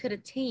person could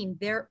attain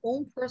their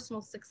own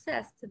personal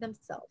success to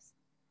themselves.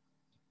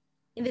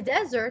 In the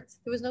desert,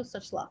 there was no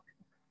such luck.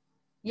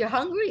 You're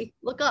hungry?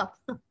 Look up.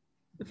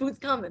 The food's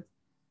coming.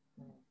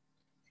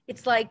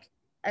 It's like,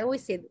 I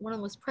always say, one of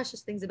the most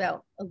precious things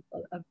about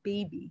a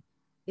baby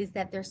is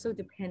that they're so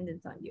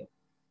dependent on you,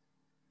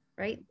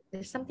 right?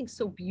 There's something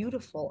so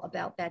beautiful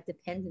about that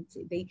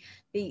dependency.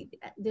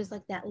 There's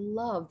like that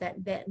love,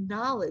 that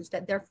knowledge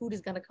that their food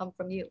is going to come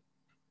from you.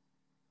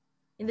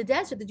 In the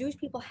desert, the Jewish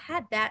people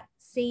had that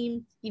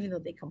same, even though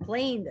they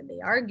complained and they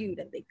argued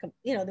and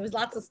there was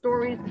lots of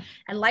stories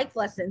and life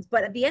lessons.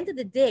 But at the end of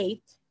the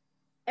day,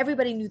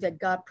 everybody knew that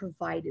God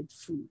provided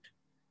food.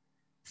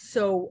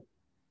 So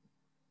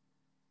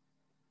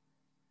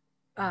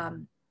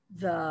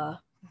the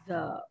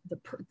the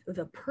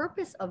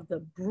purpose of the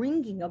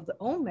bringing of the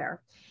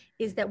Omer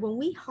is that when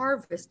we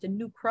harvest a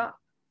new crop,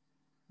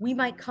 we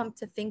might come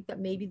to think that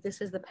maybe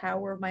this is the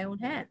power of my own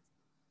hand.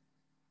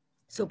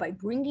 So by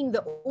bringing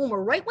the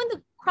Omer right when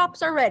the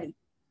crops are ready,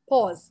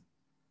 pause.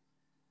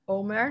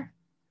 Omer,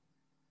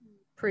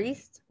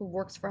 priest who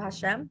works for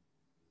Hashem,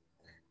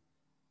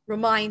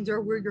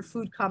 reminder where your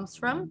food comes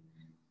from.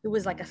 It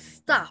was like a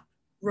stop.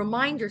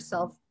 Remind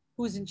yourself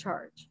who's in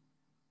charge,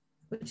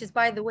 which is,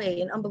 by the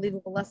way, an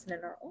unbelievable lesson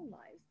in our own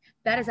lives.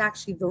 That is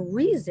actually the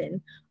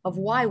reason of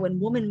why when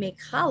women make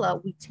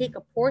challah, we take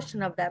a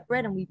portion of that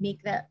bread and we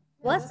make that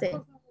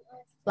blessing.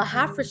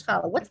 Lahafresh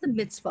challah. What's the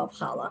mitzvah of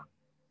challah?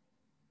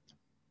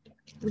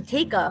 We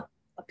take a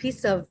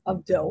piece of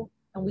dough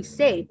and we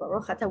say,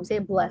 Baruch Atah, we say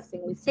a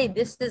blessing. We say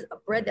this is a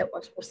bread that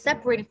we're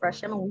separating for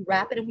Hashem, and we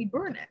wrap it and we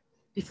burn it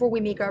before we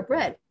make our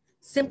bread,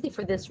 simply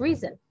for this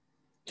reason,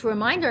 to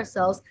remind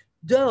ourselves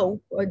dough,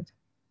 or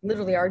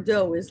literally our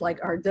dough is like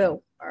our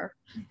dough, our,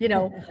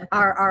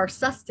 our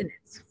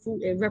sustenance.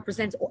 Food, it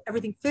represents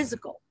everything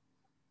physical.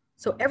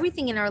 So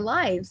everything in our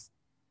lives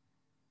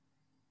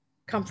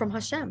come from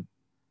Hashem.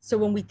 So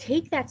when we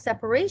take that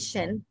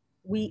separation,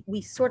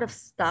 we sort of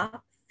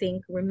stop,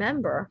 think,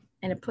 remember,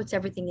 and it puts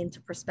everything into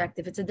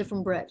perspective. It's a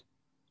different bread.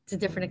 It's a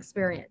different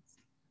experience.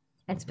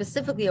 And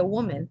specifically a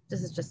woman,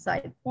 this is just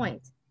side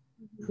point,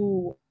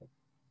 who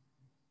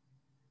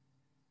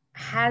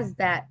has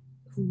that,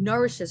 who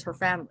nourishes her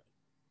family,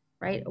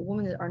 right? A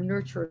woman are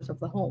nurturers of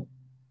the home.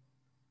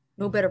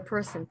 No better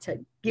person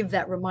to give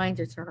that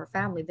reminder to her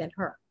family than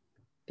her,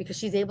 because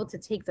she's able to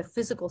take the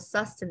physical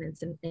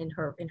sustenance in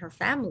her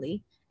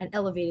family and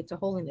elevate it to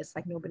holiness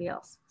like nobody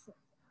else.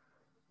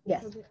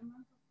 Yes.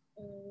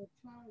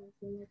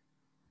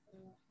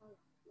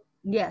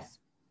 Yes.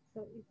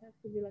 So it has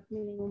to be like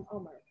minimum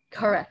Omer.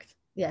 Correct.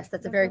 Yes,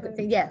 that's a very good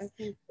thing. Yes,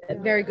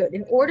 very good.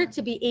 In order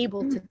to be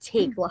able to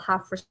take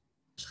lahafresh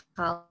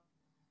challah,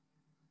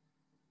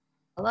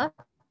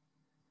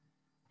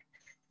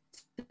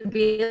 to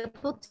be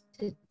able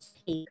to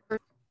take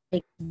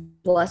a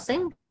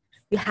blessing,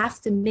 you have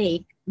to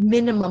make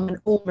minimum an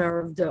omer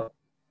of dough.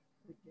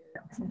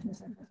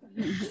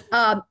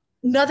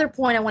 Another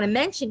point I want to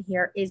mention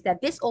here is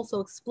that this also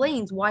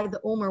explains why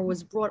the Omer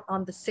was brought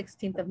on the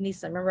 16th of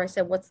Nisan. Remember I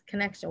said, what's the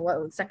connection? What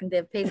was the second day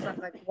of Pesach?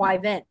 Like, why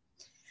then?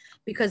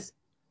 Because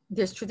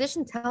there's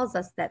tradition tells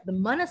us that the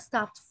manna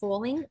stopped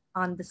falling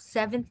on the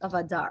 7th of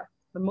Adar,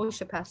 when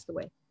Moshe passed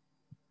away.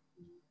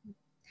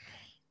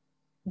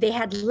 They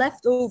had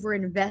left over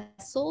in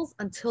vessels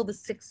until the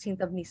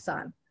 16th of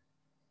Nisan.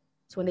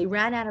 So when they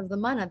ran out of the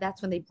manna,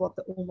 that's when they brought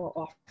the Omer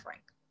offering.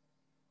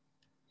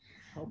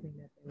 Hoping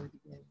that they would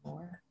get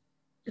more.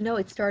 No,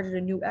 it started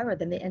a new era.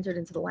 Then they entered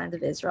into the land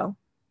of Israel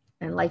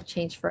and life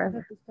changed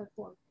forever.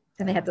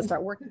 And they had to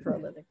start working for a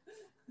living.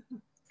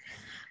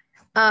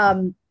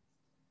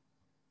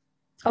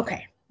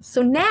 Okay,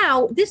 so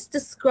now this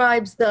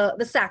describes the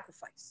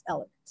sacrifice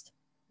element.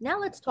 Now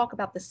let's talk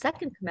about the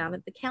second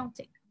commandment, the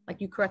counting. Like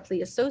you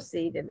correctly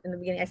associated in the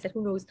beginning. I said,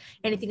 who knows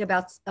anything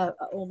about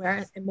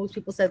Omer? And most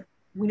people said,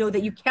 we know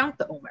that you count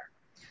the Omer.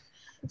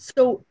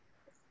 So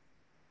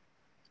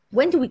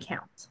when do we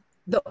count?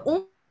 The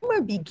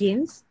Omer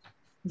begins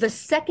the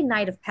second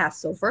night of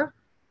Passover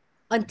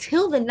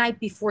until the night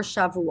before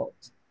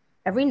Shavuot.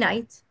 Every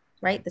night,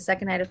 right? The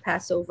second night of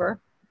Passover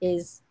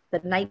is the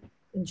night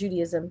in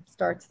Judaism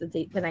starts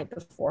the night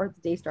before.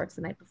 The day starts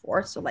the night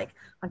before. So like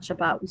on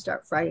Shabbat, we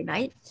start Friday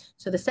night.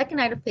 So the second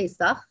night of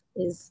Pesach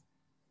is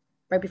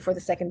right before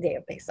the second day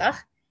of Pesach.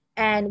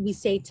 And we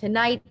say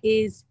tonight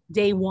is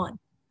day 1.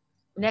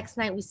 Next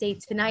night, we say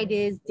tonight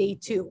is day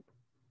 2.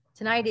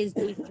 Tonight is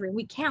day 3.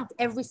 We count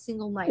every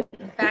single night.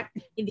 In fact,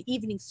 in the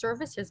evening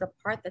service, there's a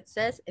part that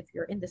says, if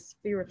you're in the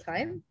sphere of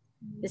time,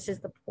 this is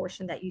the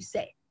portion that you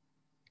say.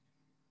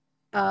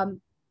 And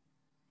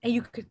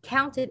you could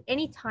count it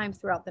any time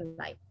throughout the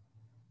night.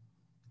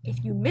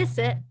 If you miss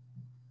it,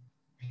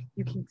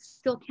 you can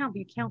still count, but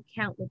you can't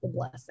count with the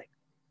blessing.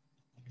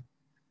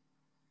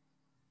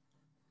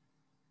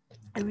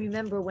 I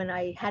remember when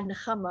I had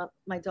Nechama,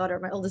 my daughter,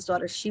 my oldest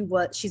daughter, she's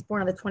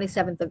born on the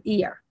 27th of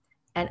Iyar.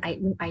 And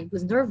I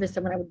was nervous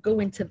that when I would go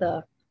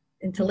into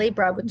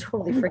labor, I would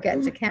totally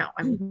forget to count.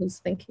 I was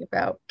thinking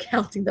about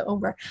counting the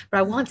Omer, but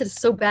I wanted to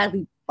so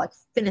badly like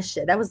finish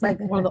it. That was like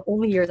one of the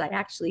only years I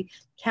actually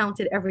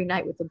counted every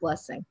night with the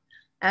blessing.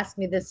 Ask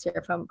me this year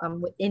if I'm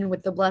in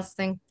with the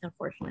blessing.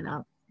 Unfortunately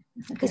not,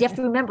 because you have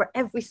to remember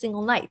every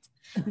single night.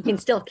 You can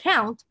still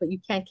count, but you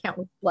can't count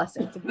with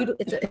blessing.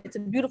 It's a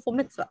beautiful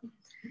mitzvah.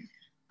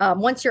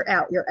 Once you're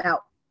out, you're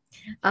out.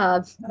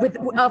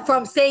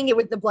 From saying it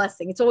with the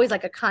blessing. It's always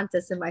like a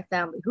contest in my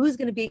family. Who's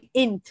going to be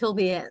in till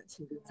the end?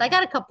 So I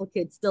got a couple of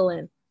kids still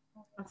in.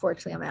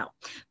 Unfortunately, I'm out.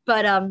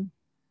 But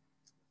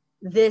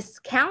this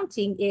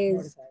counting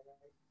is,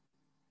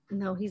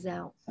 no, he's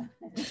out.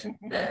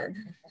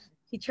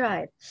 He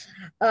tried.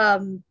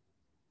 Okay,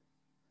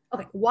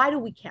 why do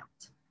we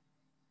count?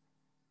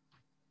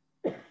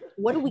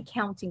 What are we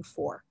counting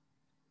for?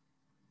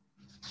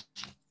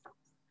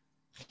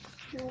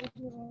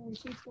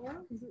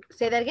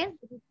 Say that again?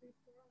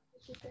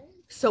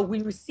 So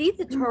we received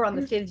the Torah on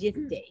the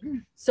 50th day.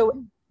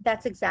 So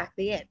that's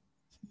exactly it.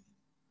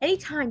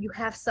 Anytime you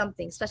have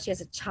something, especially as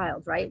a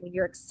child, right? When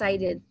you're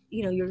excited,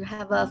 you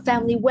have a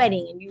family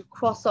wedding and you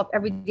cross off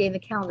every day in the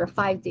calendar,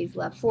 5 days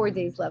left, 4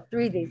 days left,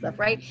 3 days left,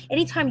 right?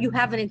 Anytime you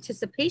have an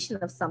anticipation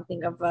of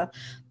something,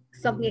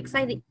 something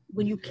exciting,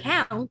 when you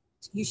count,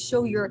 you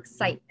show your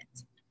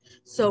excitement.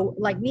 So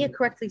like Mia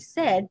correctly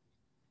said,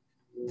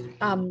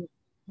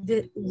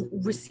 the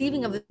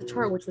receiving of the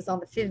Torah, which was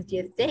on the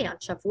 50th day on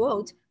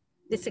Shavuot,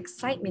 this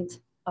excitement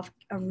of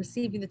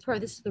receiving the Torah,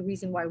 this is the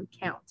reason why we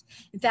count.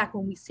 In fact,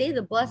 when we say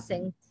the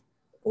blessing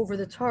over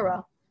the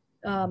Torah,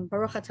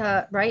 Baruch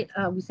Atah, right?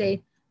 We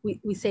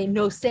say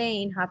no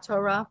saying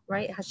HaTorah,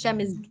 right? Hashem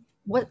is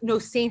what no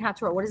saying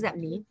HaTorah. What does that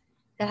mean?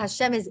 That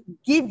Hashem is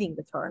giving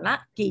the Torah,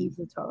 not gave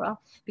the Torah,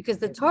 because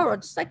the Torah,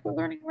 just like we're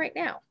learning right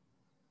now,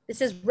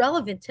 this is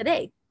relevant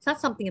today. It's not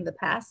something in the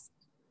past.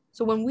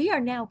 So when we are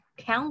now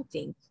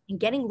counting and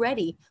getting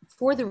ready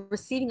for the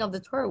receiving of the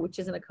Torah, which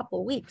is in a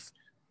couple of weeks,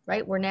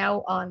 right? We're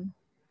now on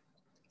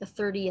the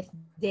 30th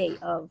day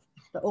of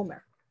the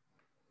Omer.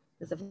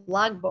 There's a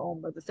Lag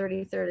BaOmer. The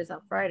 33rd is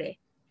on Friday.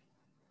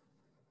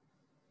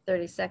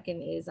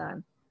 32nd is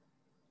on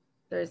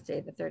Thursday.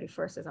 The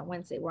 31st is on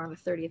Wednesday. We're on the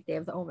 30th day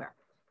of the Omer.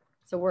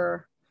 So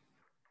we're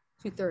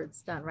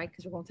 2/3 done, right?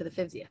 Because we're going to the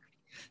 50th.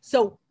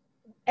 So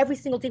every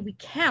single day we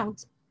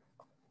count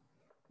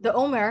the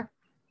Omer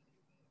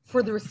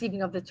for the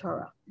receiving of the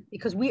Torah,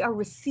 because we are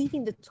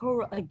receiving the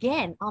Torah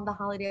again on the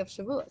holiday of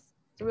Shavuos.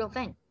 It's a real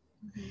thing.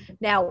 Mm-hmm.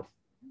 Now,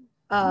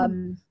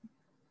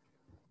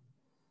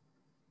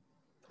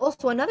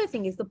 also another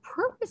thing is the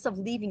purpose of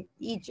leaving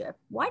Egypt.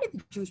 Why did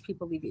the Jewish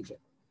people leave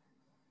Egypt?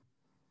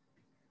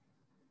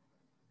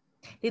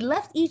 They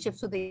left Egypt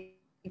so they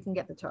can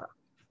get the Torah.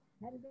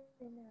 How did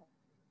they know?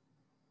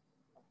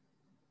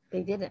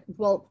 They didn't.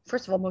 Well,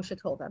 first of all,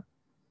 Moshe told them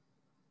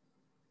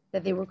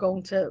that they were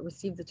going to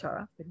receive the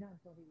Torah. But not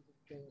until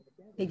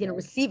they didn't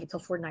receive it till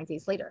 49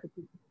 days later.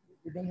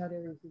 Did they know they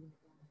were receiving it?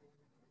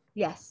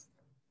 Yes.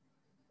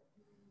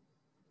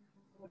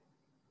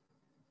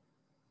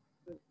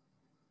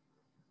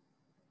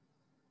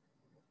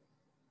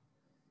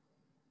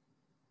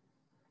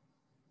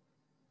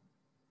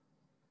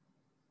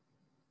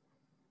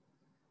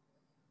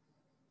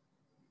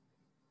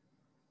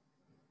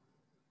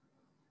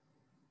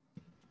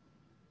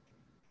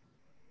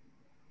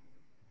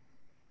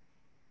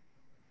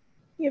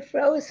 You're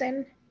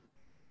frozen.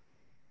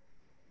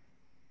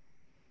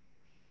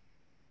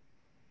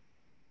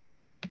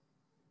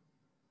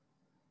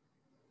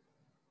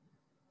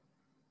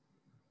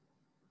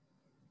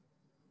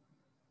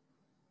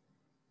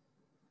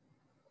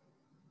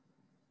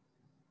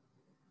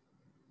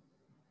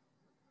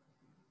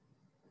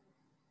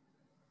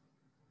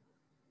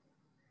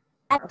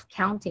 Of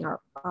counting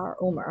our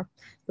Omer,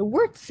 the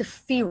word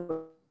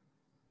Sephira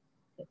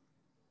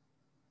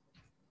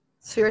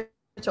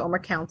to Omer,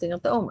 counting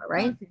of the Omer,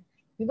 right?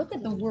 You look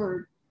at the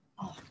word,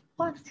 oh,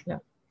 what?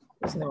 No,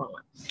 it's in the wrong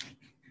one.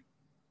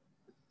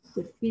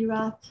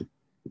 Sephirat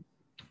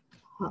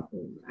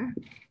HaOmer.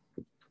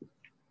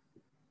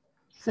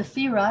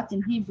 Sephirat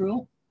in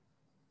Hebrew,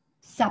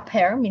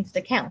 saper means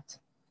to count.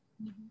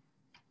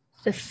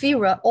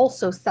 Sephira,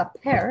 also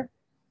saper,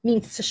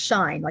 means to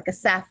shine, like a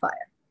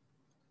sapphire.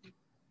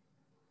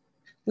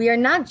 We are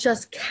not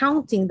just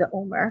counting the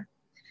Omer,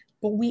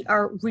 but we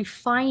are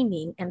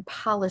refining and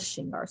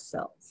polishing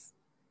ourselves.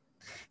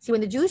 See, when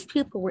the Jewish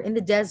people were in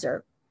the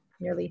desert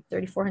nearly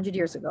 3,400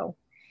 years ago,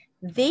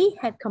 they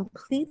had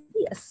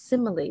completely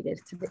assimilated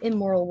to the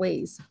immoral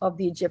ways of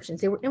the Egyptians.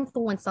 They were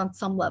influenced on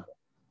some level.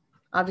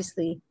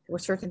 Obviously, there were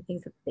certain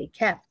things that they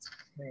kept,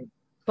 right?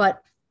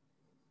 But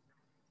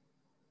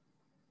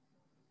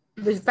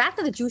the fact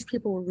that the Jewish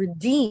people were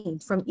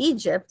redeemed from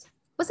Egypt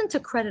wasn't to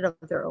credit of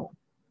their own.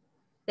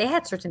 They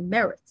had certain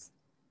merits,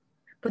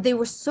 but they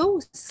were so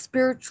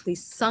spiritually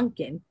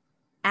sunken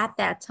at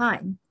that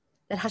time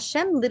that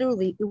Hashem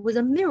literally, it was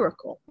a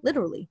miracle,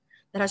 literally,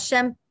 that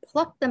Hashem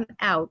plucked them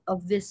out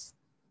of this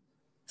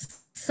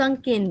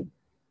sunken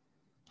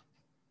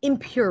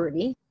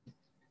impurity.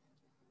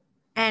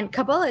 And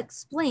Kabbalah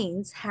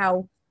explains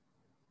how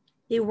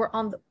they were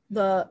on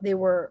they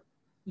were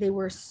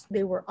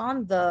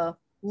on the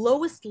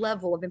lowest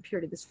level of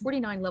impurity. There's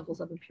 49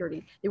 levels of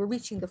impurity. They were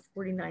reaching the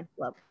 49th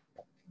level.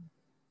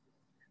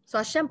 So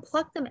Hashem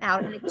plucked them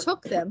out, and it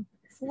took them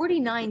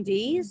 49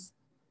 days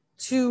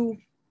to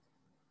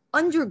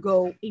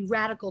undergo a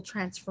radical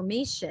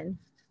transformation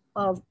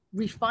of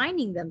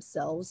refining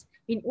themselves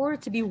in order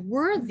to be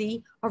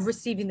worthy of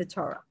receiving the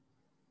Torah.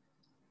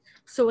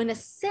 So in a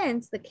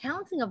sense, the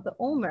counting of the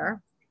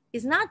Omer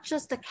is not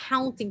just a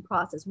counting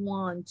process.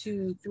 1,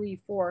 2, 3,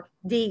 4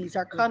 days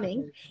are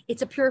coming.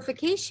 It's a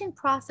purification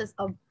process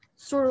of,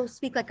 sort of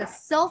speak, like a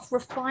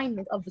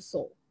self-refinement of the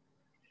soul.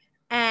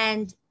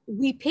 And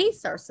we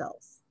pace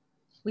ourselves.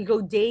 We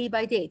go day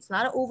by day. It's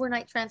not an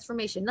overnight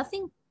transformation.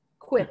 Nothing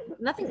quick,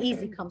 nothing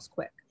easy comes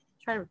quick.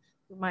 I try to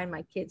remind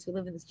my kids who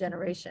live in this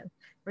generation,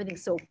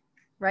 everything's so,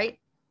 right?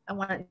 I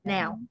want it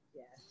now.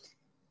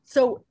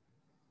 So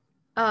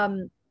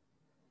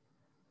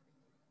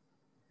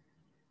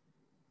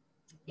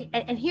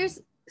and here's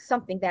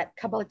something that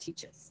Kabbalah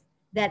teaches,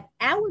 that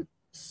our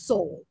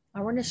soul,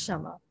 our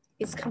neshama,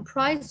 is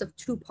comprised of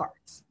two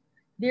parts.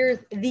 There's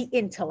the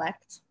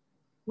intellect,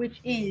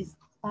 which is,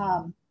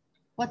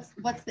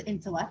 what's the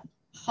intellect?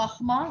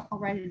 Chachma, I'll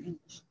write it in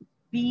English.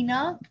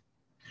 Bina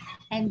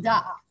and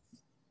Da'at.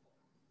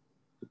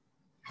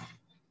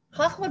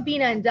 Chachma,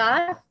 Bina, and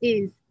Da'at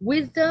is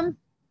wisdom,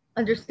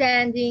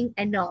 understanding,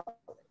 and knowledge.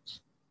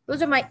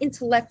 Those are my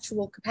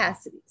intellectual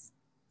capacities.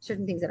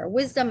 Certain things that are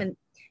wisdom, and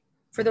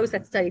for those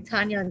that study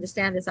Tanya,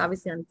 understand this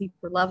obviously on a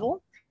deeper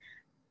level.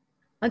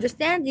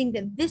 Understanding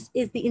that this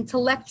is the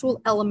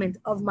intellectual element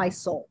of my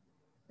soul.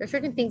 There are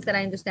certain things that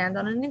I understand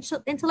on an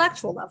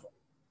intellectual level.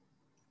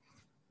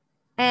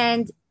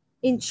 And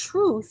in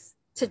truth,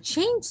 to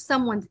change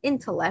someone's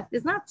intellect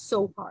is not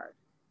so hard.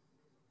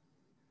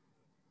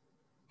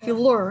 If you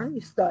learn,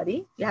 you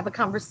study, you have a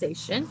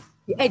conversation,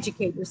 you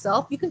educate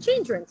yourself, you can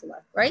change your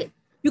intellect, right?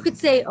 You could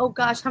say, oh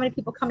gosh, how many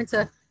people come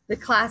into the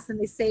class and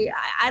they say,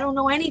 I don't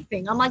know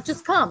anything. I'm like,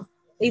 just come.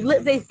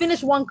 They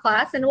finish one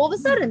class and all of a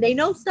sudden they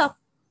know stuff.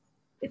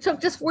 It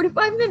took just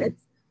 45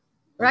 minutes,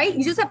 right?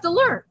 You just have to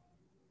learn.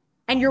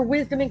 And your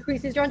wisdom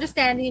increases, your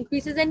understanding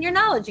increases, and your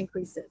knowledge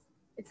increases.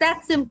 It's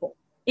that simple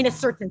in a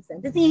certain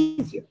sense. It's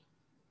easier.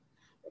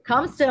 When it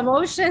comes to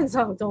emotions,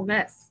 oh, don't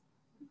mess.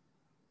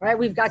 Right?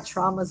 We've got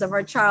traumas of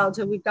our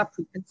childhood. We've got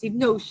preconceived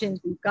notions.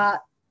 We've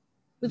got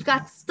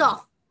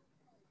stuff.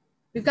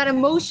 We've got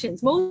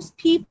emotions. Most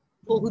people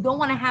who don't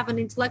want to have an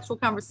intellectual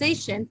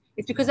conversation,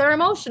 it's because they're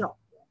emotional.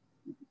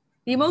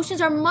 The emotions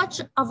are much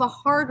of a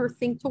harder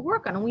thing to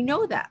work on, and we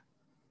know that.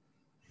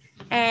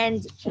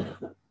 And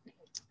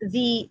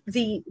the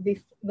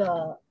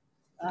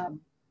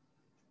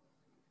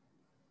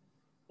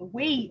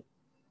way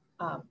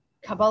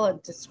Kabbalah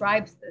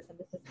describes this, and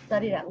this is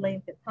studied at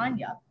length in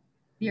Tanya,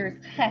 there's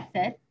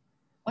chesed.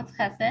 What's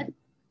chesed?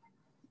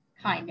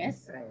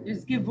 Kindness.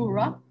 There's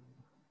gevura.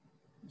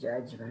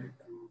 Judgment.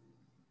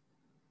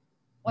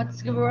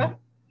 What's gevura?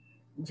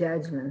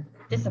 Judgment.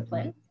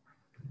 Discipline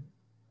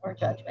or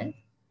judgment.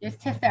 There's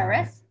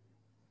teferes.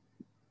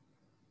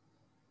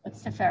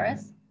 What's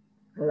teferes?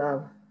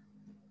 Love.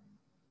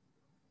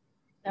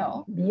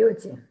 No.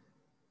 Beauty.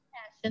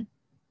 Passion.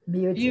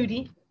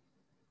 Beauty.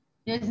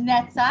 There's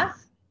netzach.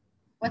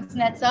 What's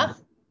netzach?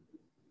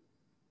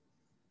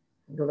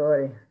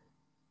 Glory.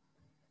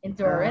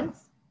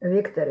 Endurance.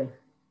 Victory.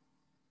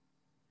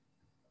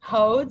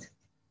 Hod.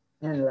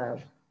 And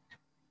love.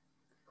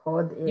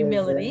 Hod is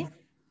Humility.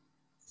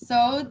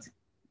 Sod.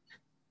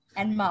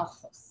 And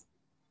malchus.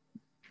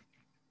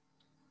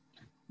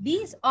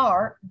 These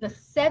are the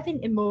 7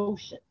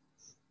 emotions,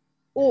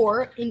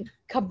 or in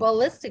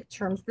Kabbalistic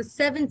terms, the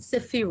 7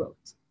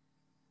 sephirot.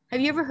 Have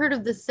you ever heard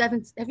of the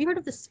 7? Have you heard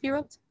of the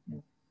sephirot?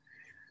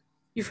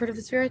 You've heard of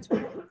the sephirot?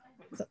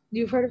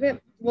 You've heard of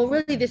it? Well,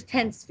 really, there's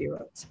 10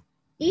 sephirot.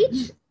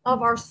 Each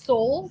of our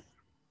souls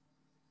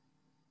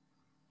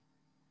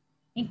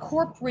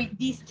incorporate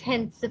these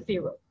 10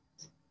 sephirot.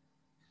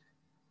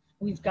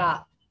 We've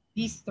got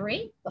these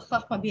 3, the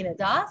Chachma, Bina,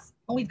 Das,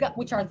 and we've got,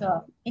 which are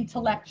the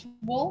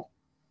intellectual,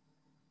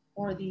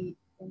 or the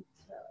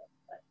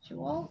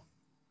intellectual,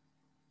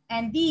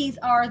 and these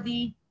are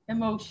the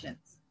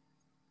emotions.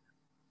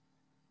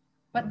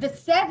 But the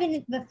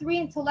 3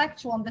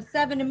 intellectual and the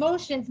 7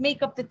 emotions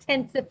make up the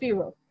 10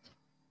 sephirot.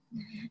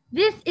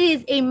 This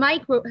is a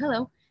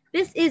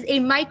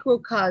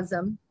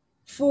microcosm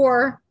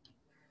for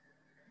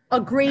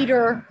a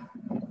greater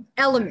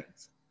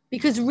element,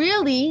 because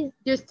really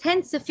there's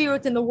 10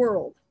 sephirot in the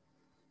world.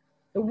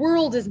 The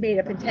world is made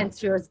up in 10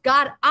 spheres.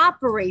 God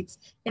operates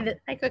in the,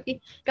 hi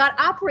Cookie, God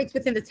operates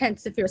within the 10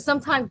 spheres.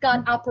 Sometimes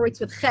God operates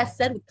with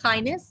chesed, with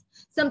kindness.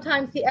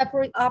 Sometimes he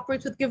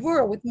operates with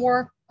gevura, with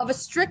more of a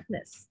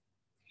strictness.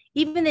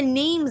 Even the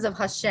names of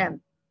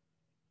Hashem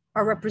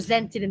are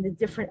represented in the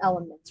different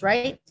elements,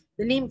 right?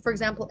 The name, for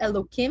example,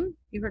 Elokim,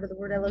 you heard of the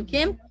word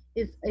Elokim,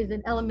 is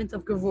an element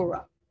of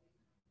gevura.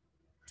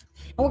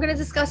 And we're going to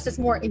discuss this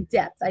more in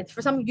depth.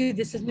 For some of you,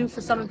 this is new. For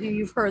some of you,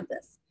 you've heard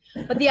this.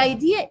 But the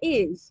idea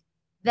is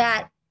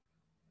that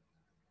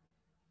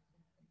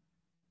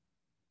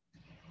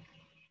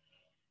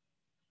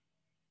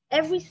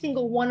every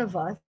single one of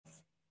us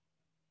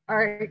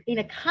are in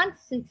a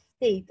constant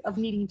state of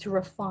needing to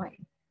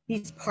refine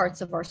these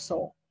parts of our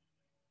soul.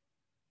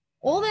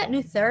 All that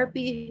new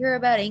therapy you hear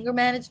about anger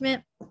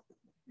management,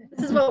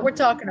 this is what we're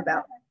talking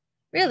about.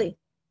 Really.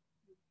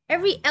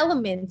 Every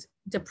element,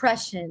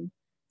 depression,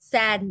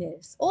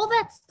 sadness, all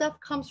that stuff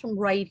comes from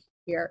right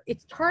here.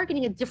 It's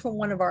targeting a different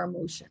one of our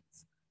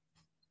emotions.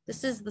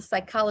 This is the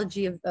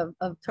psychology of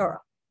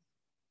Torah.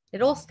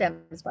 It all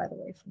stems, by the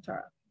way, from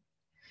Torah.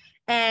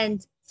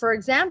 And for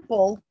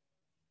example,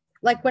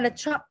 like when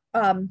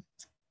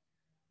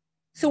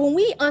so when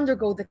we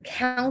undergo the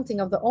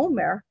counting of the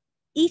Omer,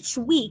 each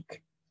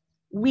week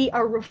we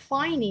are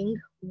refining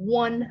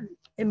one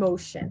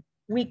emotion.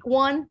 Week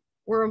 1,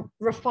 we're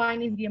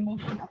refining the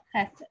emotion of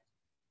chesed.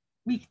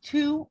 Week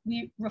 2,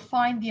 we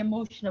refine the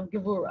emotion of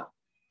gevura.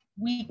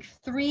 Week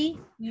 3,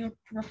 we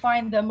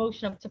refine the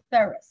emotion of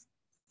teferes.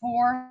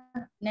 4,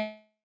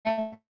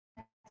 5,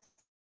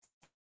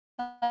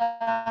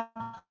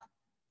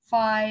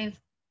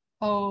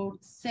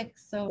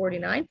 6,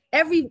 49.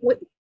 Every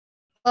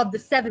of the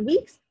 7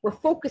 weeks, we're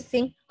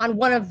focusing on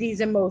one of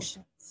these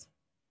emotions.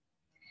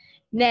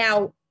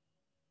 Now,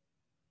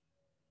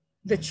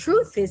 the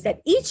truth is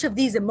that each of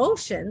these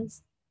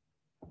emotions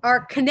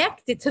are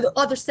connected to the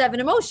other 7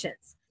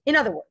 emotions. In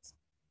other words,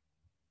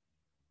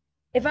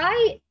 if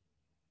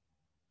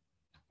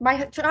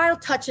my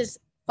child touches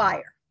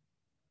fire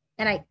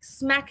and I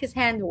smack his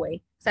hand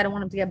away because I don't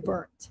want him to get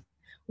burnt,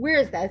 where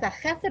is that? Is that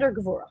chesed or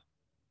gevura?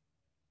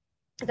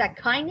 Is that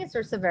kindness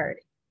or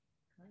severity?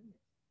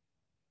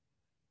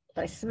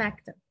 But I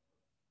smacked him.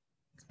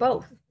 It's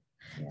both.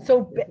 Yeah.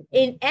 So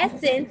in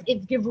essence,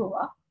 it's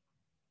gevura,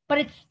 but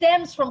it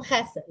stems from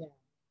chesed. Yeah.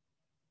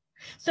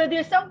 So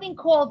there's something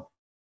called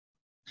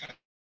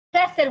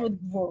chesed with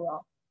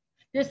gevura.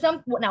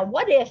 Now,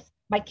 what if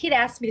my kid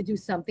asks me to do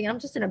something, I'm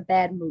just in a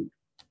bad mood?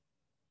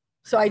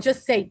 So I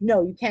just say,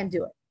 no, you can't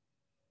do it.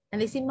 And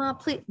they say, Mom,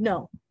 please,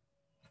 no.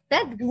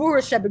 That's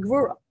gevura shebe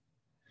gevura.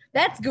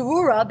 That's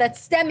gevura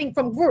that's stemming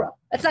from gevura.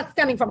 That's not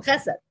stemming from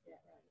chesed.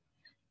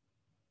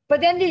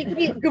 But then there could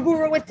be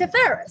gevura with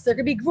tiferes. There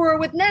could be gevura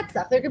with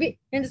netzach. There could be,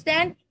 you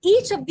understand?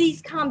 Each of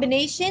these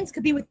combinations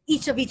could be with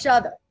each of each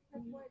other.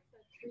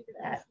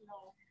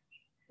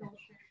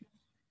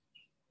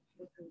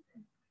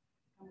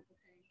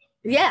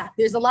 Yeah,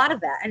 there's a lot of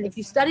that. And if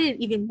you study it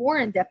even more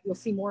in depth, you'll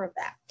see more of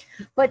that.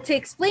 But to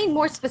explain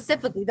more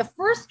specifically, the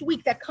first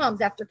week that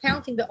comes after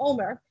counting the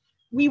Omer,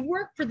 we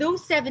work for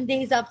those 7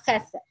 days of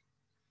chesed.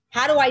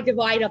 How do I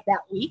divide up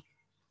that week?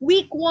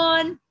 Week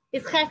 1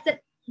 is chesed.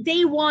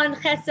 Day 1,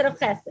 chesed of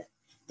chesed.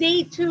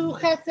 Day 2,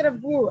 chesed of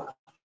gevura.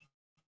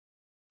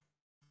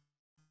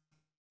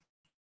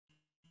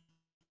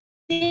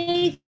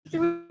 Day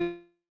 3,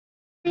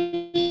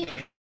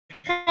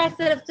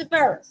 chesed of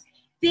tiferes.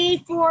 Day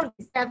 4,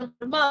 7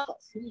 of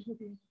malchus.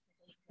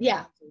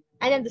 Yeah.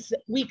 And then this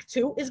week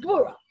 2 is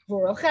gevura.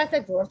 Gevura of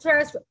chesed, gevura of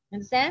tiferes.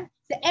 Understand?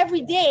 So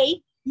every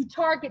day you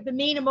target the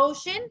main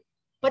emotion,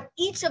 but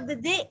each of the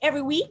day,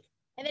 every week,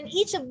 and then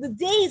each of the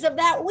days of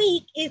that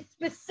week is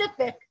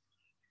specific.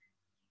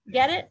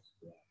 Get it?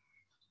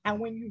 And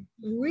when you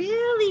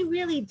really,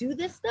 really do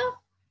this stuff,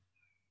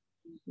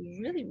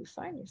 you really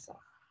refine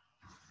yourself.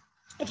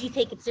 If you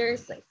take it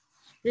seriously.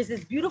 There's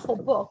this beautiful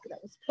book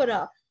that was put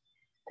up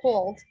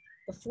called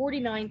The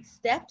 49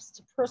 Steps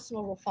to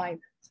Personal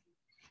Refinement.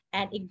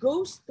 And it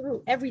goes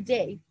through every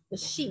day the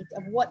sheet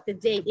of what the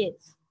day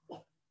is.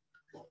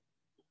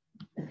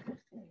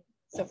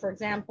 So for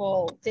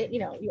example,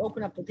 you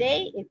open up the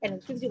day and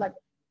it gives you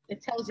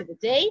it tells you the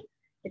day,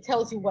 it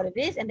tells you what it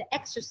is and the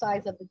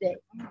exercise of the day.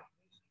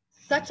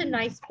 Such a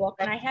nice book.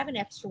 And I have an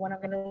extra one. I'm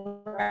going to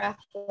wrap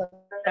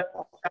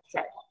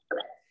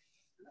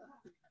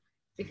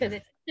because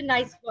it's a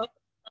nice book.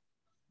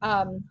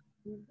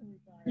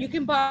 You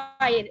can buy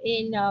it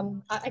in,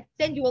 I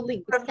send you a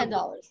link, it's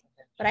 $10,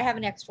 but I have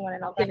an extra one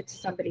and I'll give it to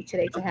somebody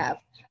today to have.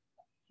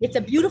 It's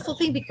a beautiful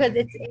thing because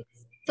it's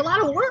a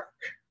lot of work.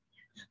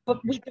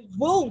 But we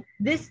devote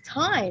this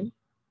time.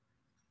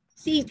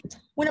 See,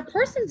 when a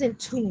person's in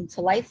tune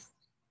to life,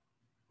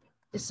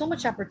 there's so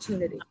much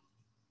opportunity.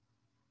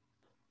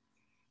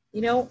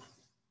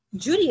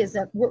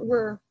 Judaism,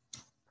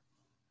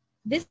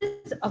 this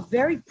is a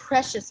very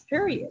precious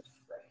period.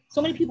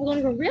 So many people don't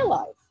even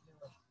realize.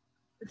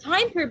 The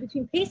time period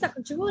between Pesach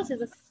and Shavuos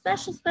is a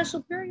special,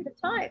 special period of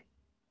time.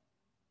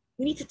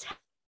 We need to tap.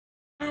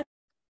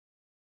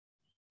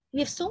 We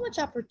have so much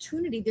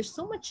opportunity. There's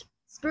so much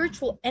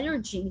spiritual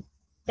energy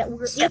that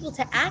we're able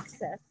to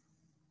access.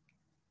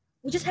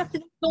 We just have to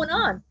know what's going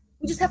on.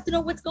 We just have to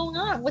know what's going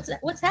on,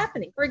 what's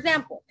happening. For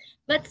example,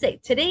 let's say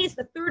today is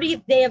the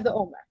 30th day of the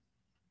Omer,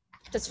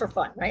 just for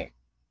fun, right?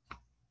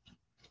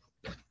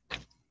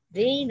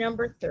 Day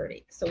number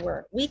 30. So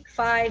we're week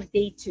 5,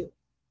 day 2.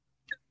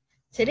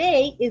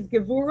 Today is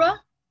Gevura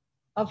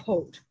of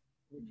Hod,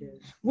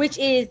 which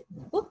is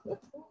hold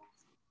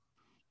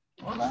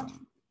on.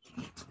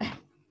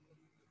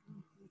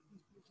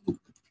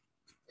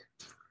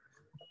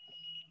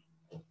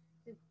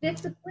 The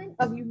discipline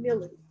of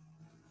humility.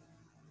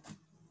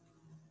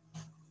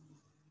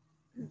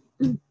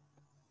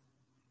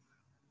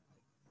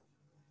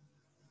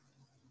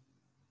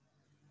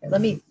 Let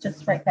me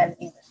just write that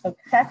in English. So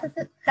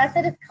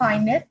chesed is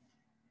kindness.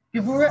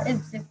 Gevura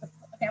is discipline.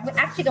 Okay,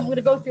 I'm going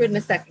to go through it in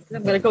a second because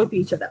I'm going to go through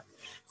each of them.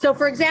 So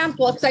for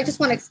example, because I just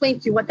want to explain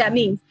to you what that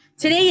means.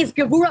 Today is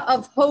Gevura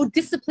of Hod,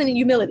 discipline and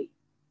humility.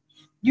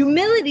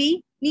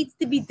 Humility needs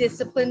to be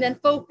disciplined and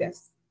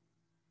focused.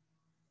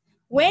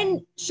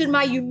 When should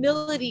my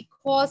humility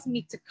cause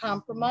me to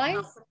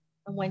compromise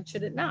and when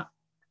should it not?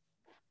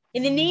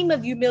 In the name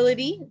of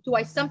humility, do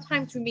I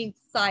sometimes remain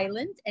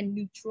silent and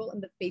neutral in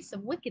the face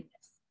of wickedness?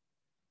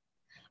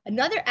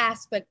 Another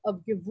aspect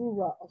of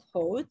Gevura of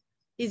Hod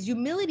is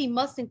humility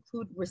must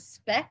include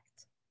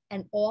respect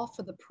and awe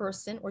for the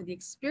person or the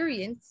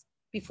experience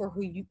before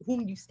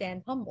whom you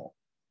stand humble.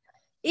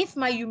 If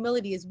my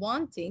humility is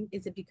wanting,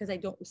 is it because I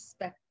don't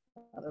respect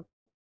the other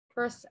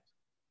person?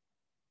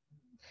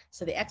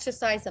 So the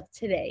exercise of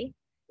today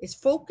is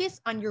focus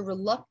on your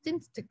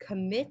reluctance to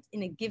commit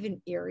in a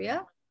given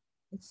area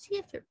and see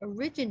if it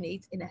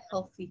originates in a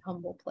healthy,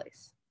 humble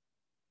place.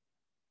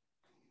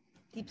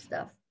 Deep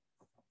stuff.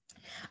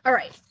 All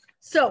right,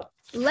 so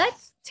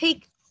let's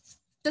take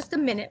just a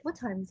minute. What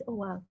time is it? Oh,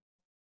 wow.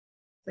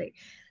 Great.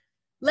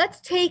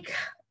 Let's take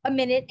a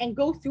minute and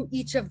go through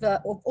each of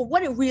the, or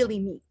what it really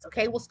means,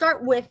 okay? We'll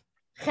start with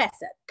chesed,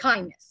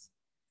 kindness.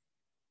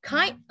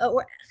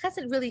 Or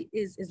chesed really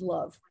is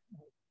love.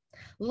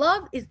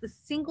 Love is the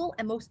single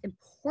and most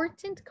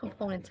important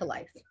component to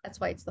life. That's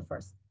why it's the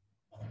first,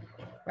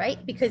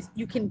 right? Because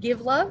you can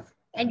give love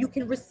and you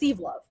can receive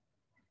love.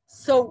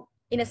 So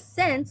in a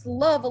sense,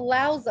 love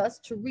allows us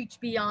to reach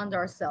beyond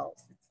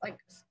ourselves. It's like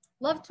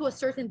love to a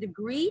certain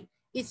degree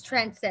is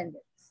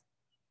transcendence.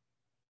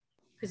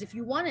 Because if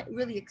you want to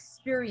really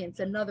experience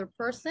another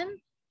person,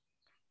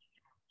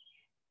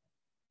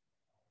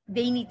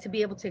 they need to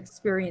be able to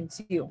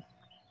experience you.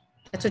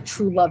 That's what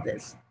true love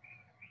is.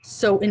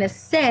 So in a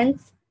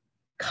sense,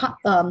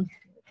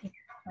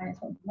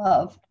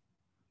 love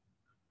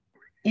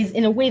is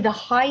in a way the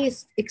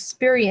highest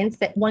experience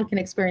that one can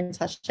experience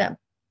Hashem,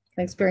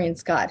 can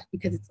experience God,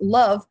 because it's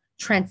love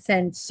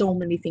transcends so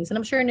many things. And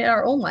I'm sure in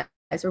our own lives,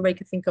 everybody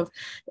could think of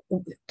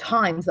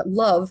times that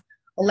love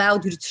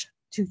allowed you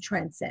to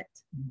transcend.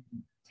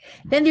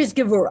 Then there's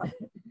Gevurah.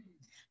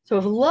 So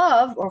if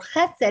love or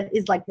chesed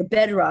is like the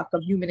bedrock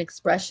of human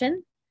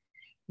expression,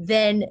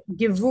 then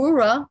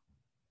Gevurah,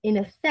 in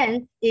a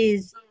sense,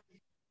 is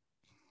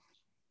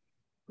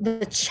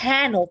the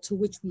channel to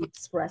which we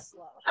express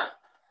love.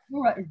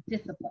 Gevurah is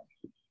discipline.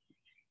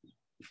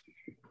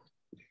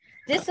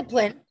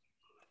 Discipline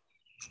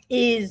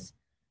is,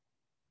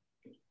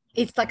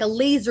 it's like a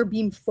laser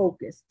beam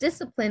focus.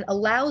 Discipline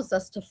allows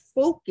us to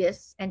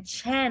focus and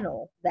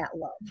channel that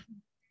love.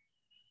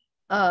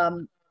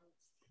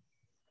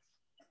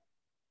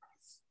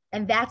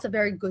 And that's a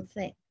very good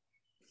thing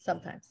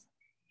sometimes.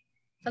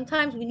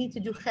 Sometimes we need to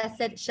do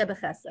chesed shebe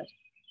chesed.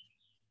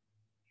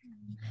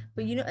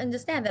 But you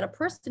understand that a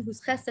person who's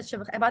chesed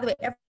shebe chesed, and by the way,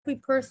 every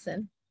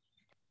person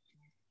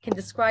can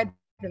describe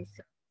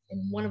themselves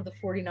in one of the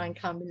 49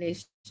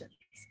 combinations.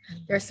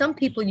 There are some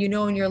people you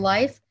know in your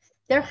life,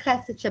 they're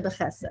chesed shebe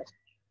chesed.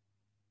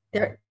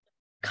 They're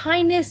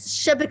kindness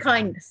shebe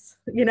kindness,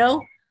 you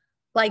know?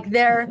 Like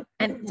they're,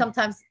 and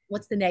sometimes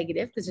what's the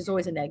negative? Because there's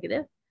always a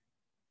negative.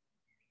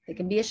 They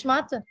can be a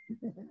shmata.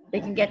 They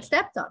can get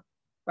stepped on,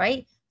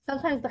 right?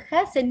 Sometimes the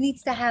chesed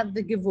needs to have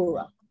the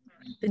gevurah,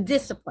 the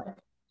discipline.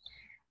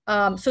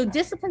 So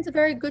discipline's a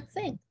very good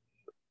thing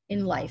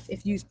in life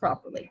if used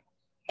properly.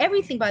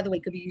 Everything, by the way,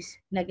 could be used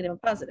negative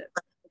and positive.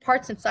 The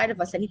parts inside of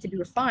us that need to be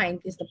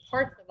refined is the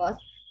parts of us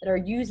that are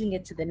using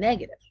it to the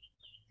negative.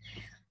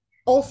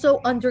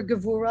 Also, under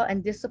gevurah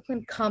and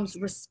discipline comes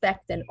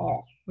respect and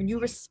awe. When you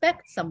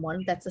respect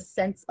someone, that's a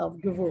sense of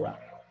gevurah.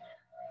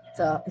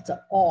 It's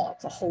a awe,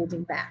 it's a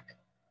holding back.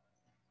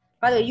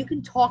 By the way, you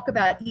can talk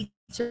about each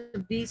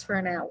of these for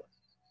an hour.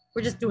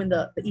 We're just doing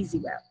the easy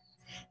route.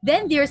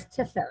 Then there's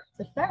tiferet.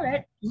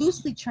 Tiferet,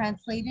 loosely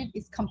translated,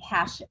 is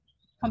compassion.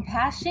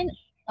 Compassion,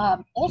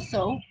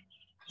 also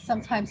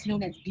sometimes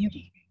known as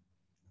beauty.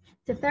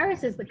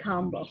 Tiferet is the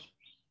combo.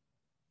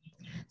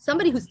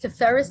 Somebody who's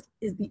tiferet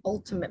is the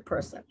ultimate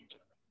person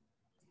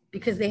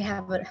because they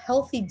have a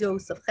healthy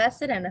dose of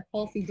chesed and a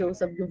healthy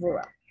dose of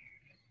gevurah.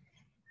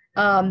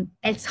 And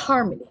it's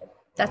harmony.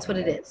 That's what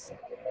it is.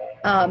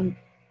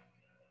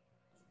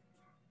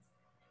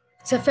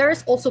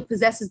 Tiferet also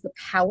possesses the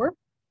power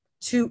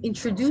to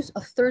introduce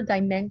a third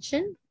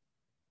dimension,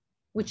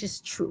 which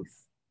is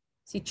truth.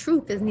 See,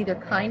 truth is neither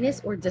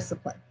kindness or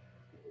discipline.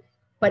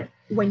 But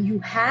when you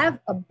have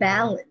a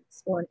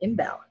balance or an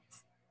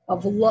imbalance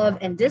of love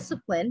and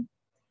discipline,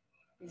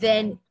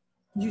 then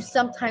you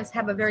sometimes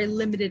have a very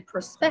limited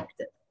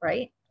perspective,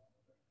 right?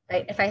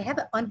 If I have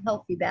an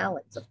unhealthy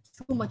balance of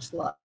too much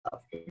love,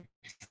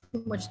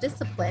 too much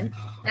discipline,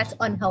 that's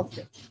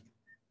unhealthy.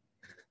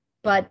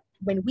 But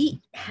when we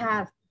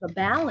have the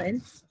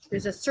balance,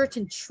 there's a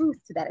certain truth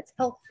to that. It's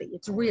healthy,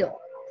 it's real.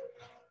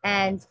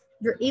 And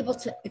you're able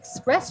to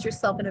express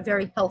yourself in a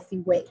very healthy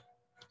way.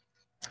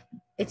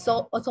 It's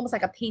almost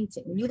like a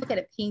painting. When you look at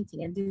a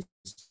painting and there's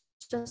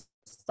just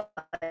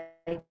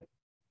like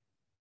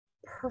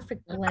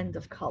perfect blend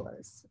of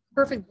colors.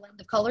 Perfect blend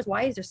of colors.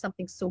 Why is there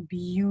something so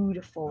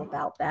beautiful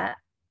about that?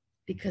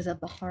 Because of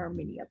the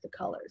harmony of the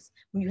colors.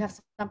 When you have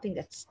something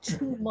that's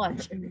too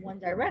much in one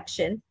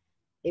direction,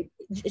 it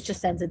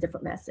just sends a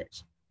different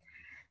message.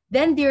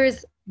 Then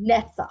there's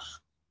netzach.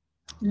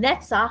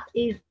 Netzach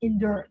is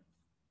endurance.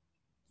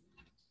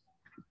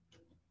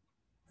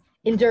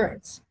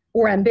 Endurance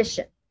or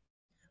ambition,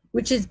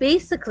 which is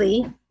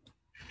basically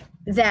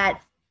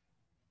that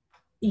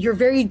you're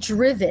very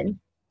driven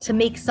to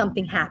make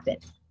something happen.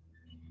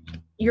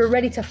 You're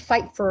ready to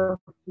fight for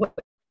what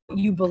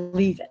you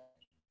believe in.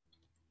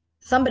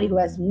 Somebody who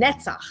has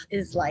netzach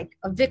is like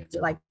a victor,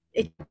 like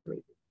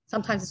victory.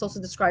 Sometimes it's also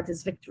described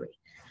as victory.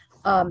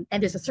 And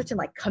there's a certain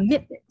like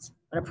commitment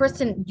When a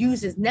person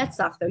uses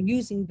netzach, they're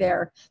using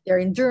their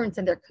endurance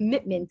and their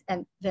commitment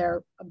and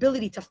their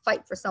ability to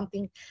fight for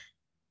something,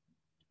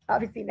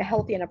 obviously in a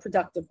healthy and a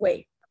productive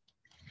way.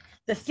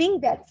 The thing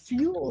that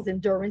fuels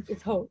endurance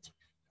is hod.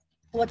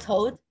 What's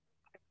hod?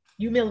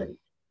 Humility.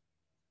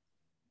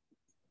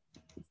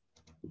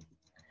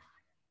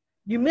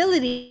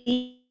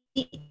 Humility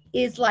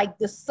is like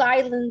the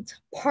silent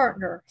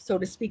partner, so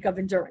to speak, of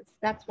endurance.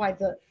 That's why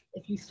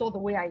if you saw the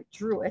way I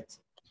drew it,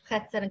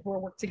 Chetz and Gor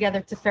work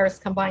together, Tiferes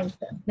combines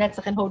them.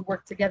 Netzach and Hod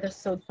work together,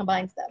 so it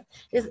combines them.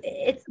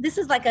 This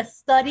is like a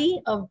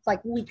study of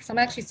like weeks. I'm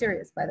actually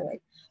serious, by the way.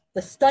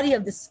 The study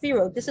of the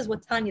Sphirot, this is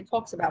what Tanya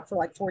talks about for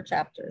like 4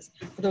 chapters,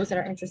 for those that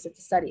are interested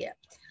to study it.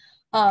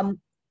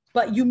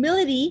 But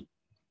humility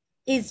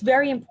is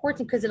very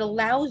important because it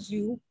allows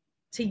you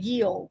to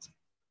yield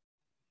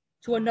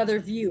to another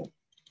view.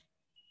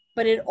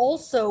 But it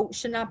also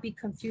should not be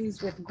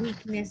confused with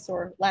weakness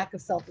or lack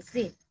of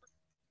self-esteem.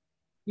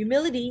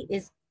 Humility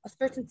is a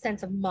certain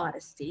sense of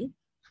modesty.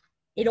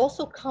 It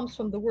also comes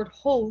from the word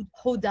hod,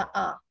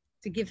 hoda'ah,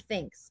 to give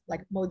thanks,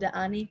 like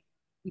moda'ani,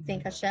 we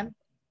thank Hashem.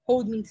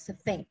 Hod means to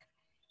think,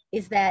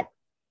 is that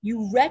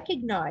you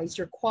recognize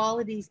your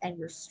qualities and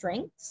your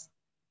strengths,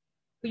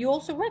 but you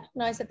also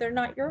recognize that they're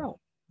not your own.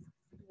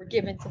 They were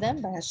given to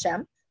them by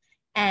Hashem,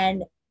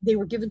 and they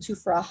were given to you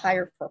for a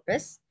higher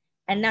purpose,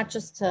 and not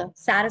just to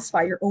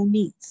satisfy your own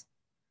needs.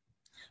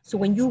 So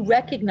when you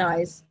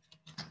recognize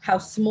how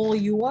small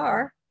you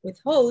are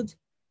with Hod,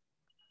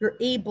 you're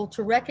able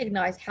to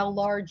recognize how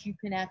large you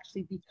can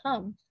actually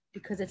become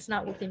because it's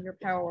not within your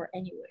power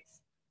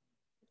anyways.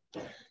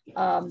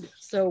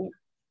 So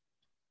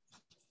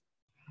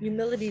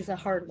humility is a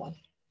hard one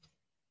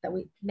that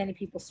many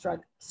people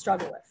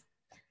struggle with.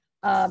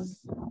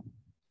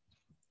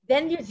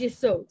 Then there's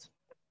Yesod.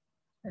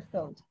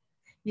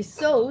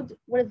 Yesod,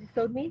 what does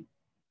Yesod mean?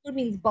 It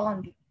means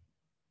bonding.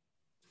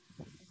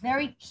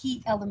 Very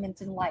key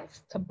element in life,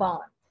 to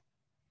bond.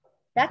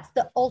 That's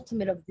the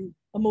ultimate of the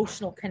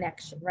emotional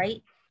connection,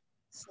 right?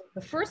 So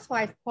the first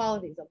 5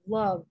 qualities of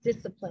love,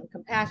 discipline,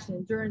 compassion,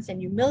 endurance, and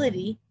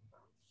humility,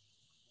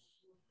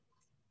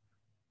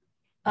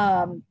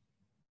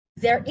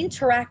 they're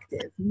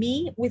interactive.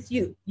 Me with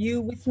you,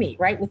 you with me,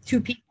 right? With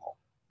 2 people.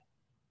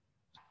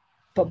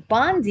 But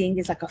bonding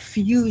is like a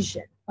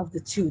fusion of the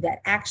 2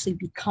 that actually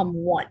become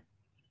one.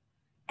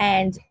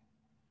 And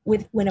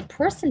when a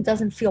person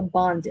doesn't feel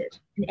bonded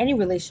in any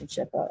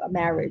relationship, a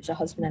marriage, a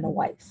husband and a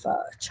wife, a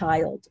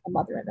child, a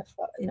mother and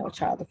a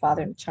child, a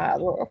father and a child,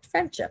 or a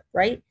friendship,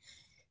 right?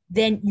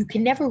 Then you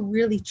can never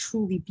really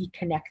truly be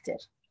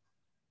connected,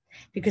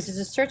 because there's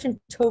a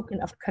certain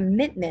token of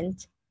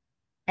commitment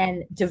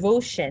and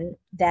devotion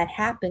that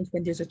happens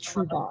when there's a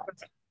true bond.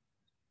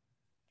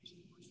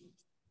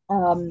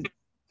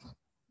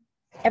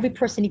 Every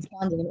person needs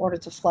bonding in order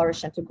to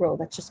flourish and to grow.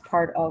 That's just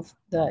part of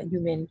the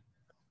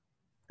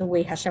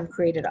way Hashem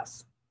created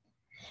us.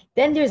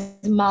 Then there's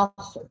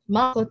Malchut.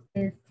 Malchut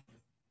is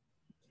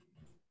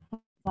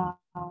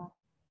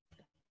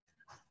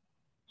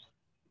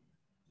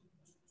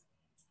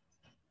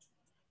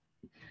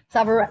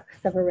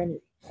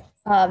sovereignty.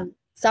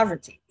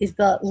 Sovereignty is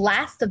the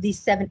last of these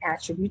 7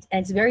 attributes,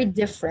 and it's very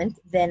different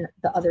than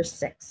the other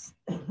 6.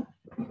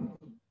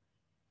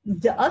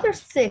 The other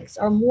 6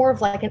 are more of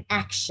like an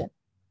action,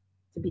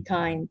 to be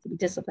kind, to be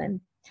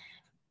disciplined.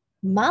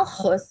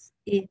 Malchus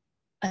is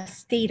a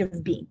state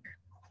of being.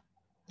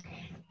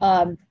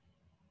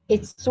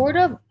 It's sort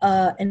of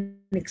an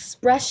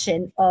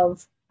expression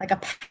of, like a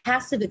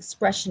passive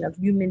expression of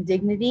human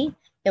dignity,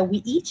 that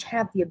we each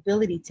have the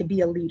ability to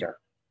be a leader.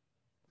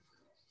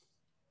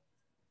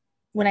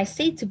 When I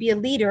say to be a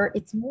leader,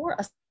 it's more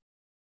a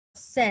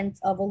sense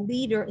of a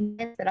leader in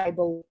the sense that I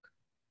belong.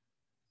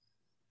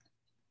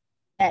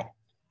 That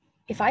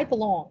if I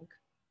belong,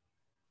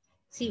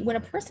 see, when a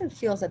person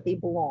feels that they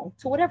belong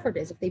to whatever it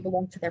is, if they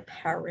belong to their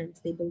parents,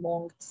 they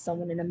belong to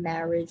someone in a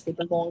marriage, they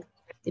belong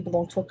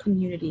to a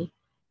community,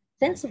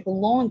 sense of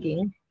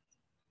belonging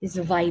is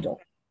vital.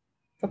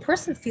 If a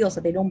person feels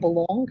that they don't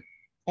belong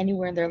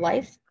anywhere in their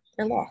life,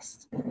 they're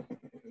lost.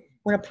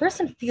 When a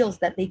person feels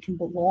that they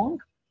belong,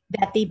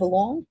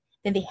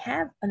 then they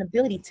have an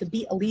ability to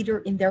be a leader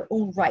in their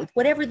own right,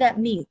 whatever that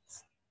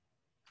means.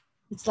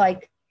 It's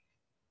like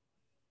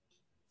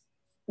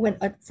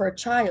for a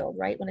child,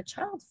 right? When a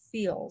child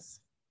feels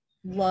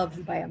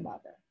loved by a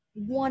mother,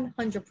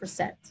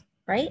 100%,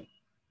 right?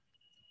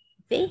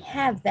 They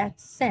have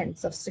that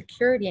sense of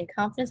security and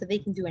confidence that they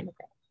can do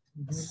anything.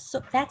 Mm-hmm.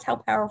 So that's how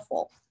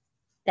powerful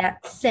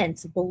that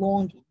sense of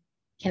belonging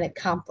can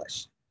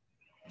accomplish.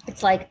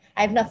 It's like,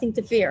 I have nothing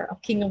to fear. I'm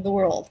king of the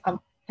world.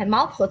 And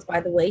Malchus,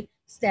 by the way,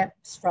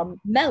 stems from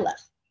Melech.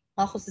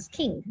 Malchus is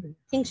king,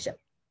 kingship.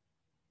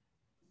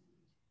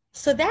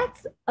 So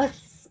that's a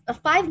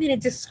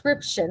 5-minute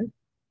description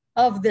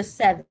of the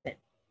 7.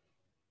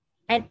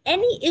 And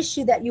any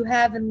issue that you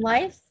have in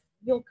life,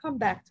 you'll come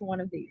back to one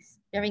of these.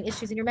 You're having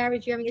issues in your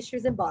marriage, you're having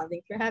issues in bonding,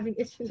 if you're having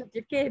issues with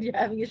your kid, you're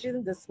having issues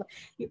in discipline.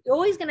 You're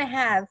always going to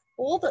have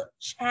all the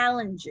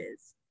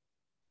challenges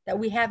that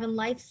we have in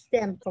life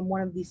stem from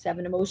one of these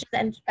 7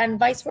 emotions, and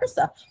vice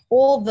versa.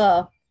 All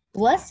the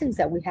blessings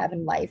that we have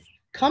in life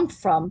come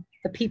from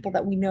the people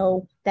that we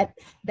know that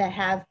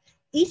have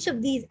each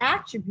of these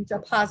attributes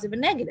are positive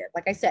and negative.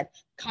 Like I said,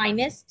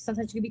 kindness,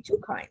 sometimes you can be too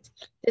kind.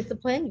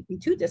 Discipline, you can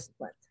be too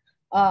disciplined.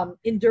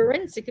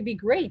 Endurance, it could be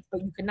great,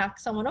 but you can knock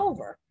someone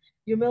over.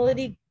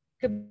 Humility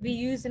could be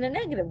used in a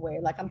negative way,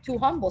 like I'm too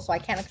humble, so I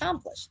can't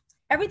accomplish.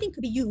 Everything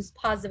could be used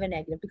positive and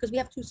negative because we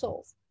have 2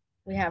 souls.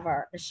 We have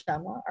our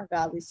neshama, our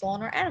godly soul,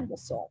 and our animal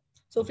soul.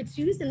 So if it's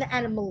used in the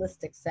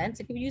animalistic sense,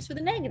 it can be used for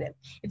the negative.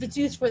 If it's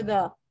used for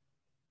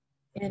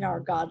in our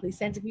godly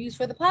sense, it can be used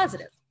for the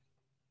positive.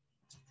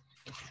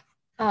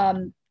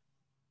 So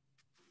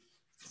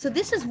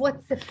this is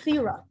what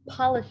Sephira,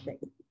 polishing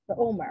the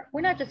Omer.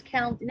 We're not just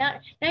counting. Now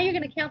you're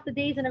going to count the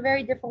days in a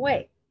very different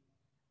way.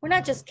 We're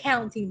not just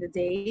counting the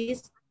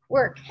days.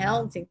 We're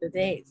counting the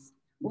days.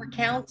 We're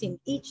counting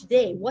each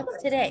day.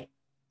 What's today?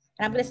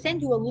 And I'm going to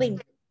send you a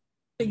link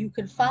so you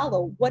can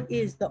follow what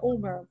is the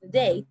Omer of the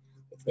day.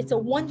 It's a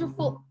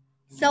wonderful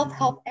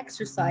self-help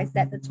exercise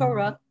that the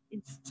Torah,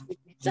 it's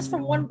just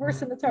from one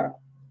verse in the Torah.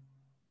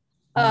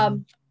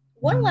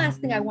 One last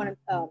thing I want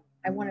to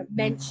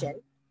mention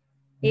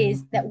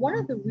is that one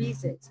of the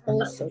reasons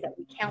also that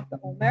we count the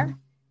Omer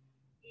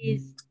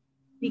is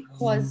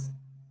because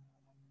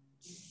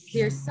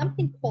there's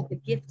something called the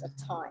gift of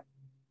time.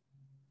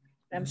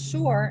 And I'm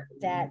sure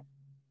that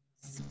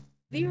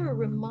Vera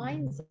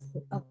reminds us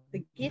of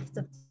the gift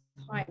of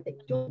time,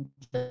 that you don't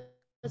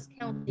just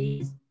count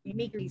days, you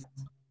make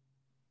reasons.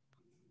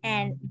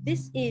 And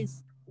this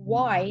is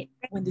why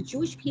when the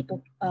Jewish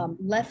people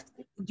left,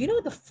 do you know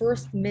the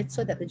first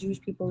mitzvah that the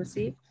Jewish people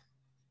received?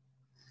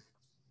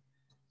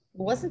 It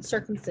wasn't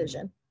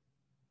circumcision.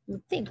 You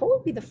would think, what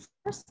would be the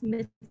first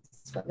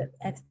mitzvah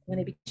that when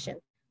they became?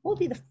 What would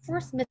be the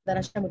first mitzvah that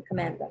Hashem would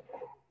command them?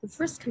 The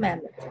first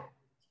commandment.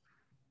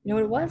 You know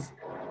what it was?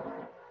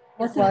 It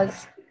was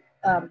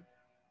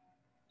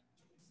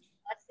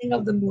blessing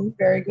of the moon.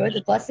 Very good.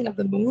 The blessing of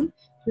the moon,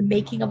 the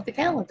making of the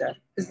calendar,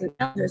 because the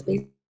calendar is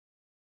based.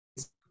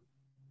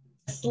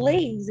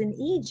 Slaves in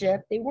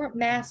Egypt, they weren't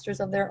masters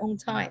of their own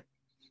time.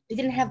 They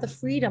didn't have the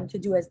freedom to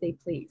do as they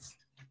please.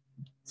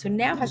 So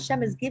now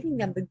Hashem is giving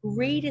them the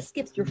greatest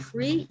gift. You're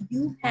free,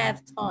 you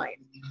have time.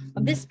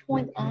 From this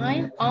point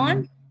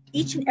on,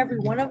 each and every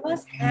one of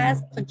us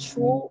has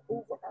control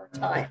over our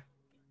time.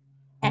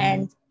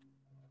 And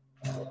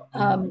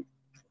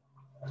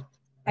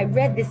I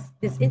read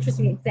this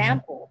interesting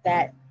example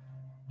that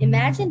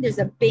imagine there's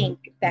a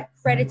bank that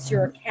credits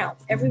your account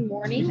every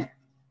morning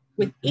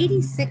with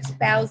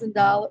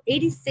 $86,400,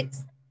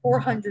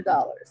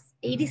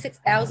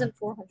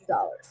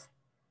 $86,400.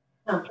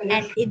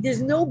 And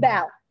there's no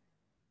balance.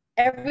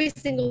 Every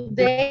single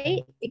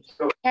day, it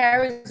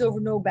carries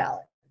over no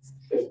balance.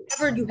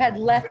 Whatever you had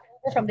left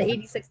over from the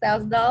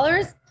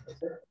 $86,000,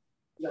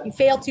 you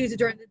fail to use it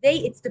during the day,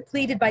 it's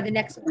depleted by the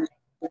next morning.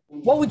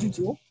 What would you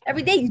do?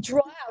 Every day you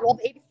draw out all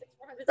the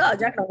 $86,400.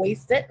 You're not going to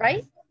waste it,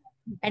 right?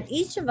 And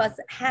each of us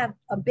have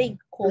a bank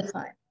called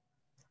time.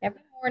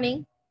 Every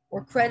morning,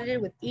 we're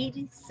credited with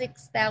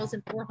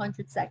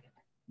 86,400 seconds.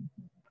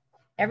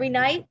 Every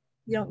night,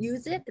 you don't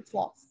use it, it's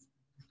lost.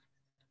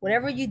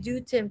 Whatever you do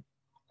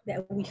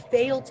that we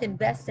fail to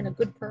invest in a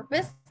good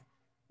purpose,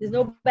 there's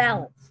no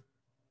balance.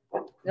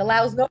 It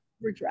allows no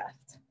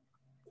overdraft.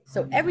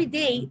 So every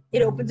day,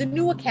 it opens a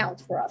new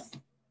account for us,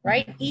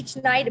 right? Each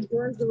night, it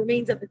burns the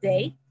remains of the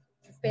day.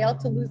 If you fail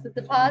to lose the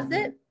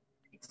deposit,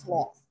 it's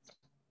lost.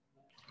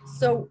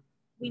 So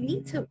we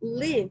need to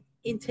live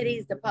in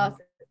today's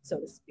deposit, so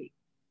to speak.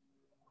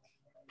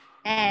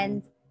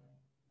 And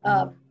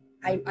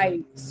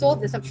I saw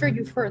this, I'm sure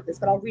you've heard this,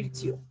 but I'll read it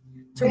to you.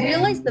 To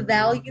realize the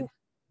value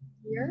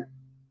here,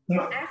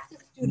 ask a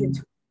student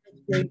who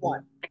is grade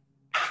 1.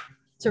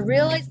 To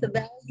realize the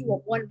value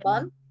of 1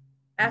 month,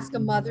 ask a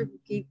mother who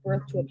gave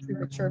birth to a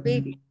premature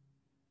baby.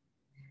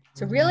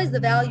 To realize the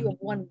value of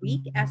 1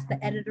 week, ask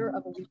the editor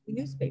of a weekly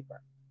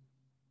newspaper.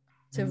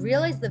 To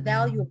realize the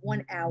value of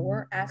 1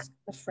 hour, ask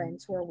the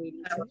friends who are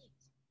waiting to meet.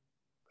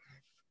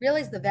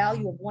 Realize the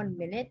value of 1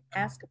 minute,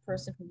 ask a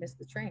person who missed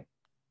the train.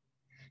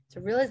 To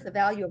realize the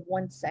value of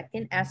 1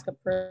 second, ask a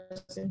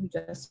person who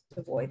just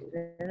avoided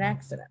an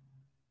accident.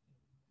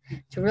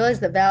 To realize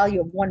the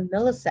value of 1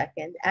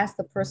 millisecond, ask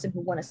the person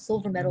who won a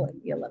silver medal in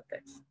the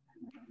Olympics.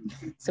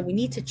 So we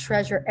need to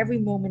treasure every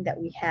moment that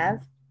we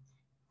have.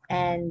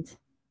 And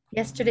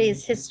yesterday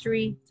is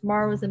history,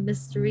 tomorrow is a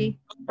mystery,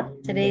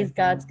 today is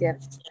God's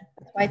gift.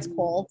 That's why it's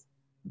called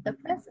the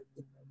present.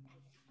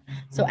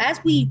 So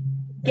as we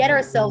get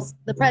ourselves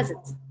the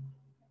present,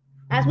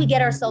 as we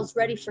get ourselves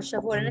ready for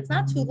Shavuot, and it's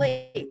not too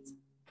late. It's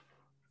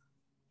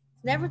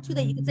never too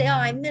late. You can say, oh,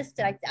 I missed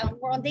it.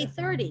 We're on day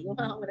 30. I'm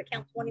going to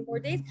count 20 more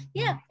days.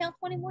 Yeah, count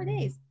 20 more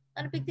days.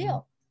 Not a big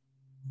deal.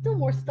 Still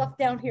more stuff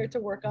down here to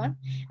work on.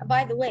 And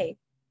by the way,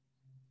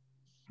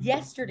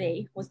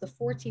 yesterday was the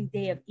 14th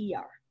day of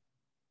ER.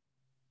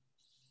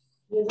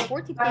 The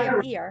 14th day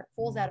of ER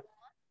falls out of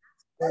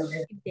the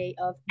 14th day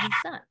of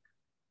Nisan.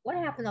 What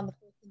happened on the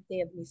 14th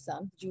day of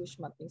Nisan, Jewish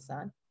month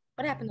Nisan? What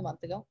What happened a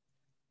month ago?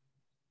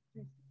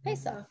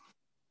 Pesach.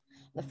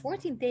 The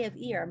 14th day of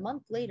Iyar, a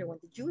month later, when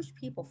the Jewish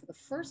people, for the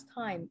first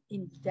time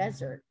in the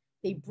desert,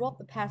 they brought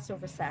the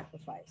Passover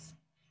sacrifice.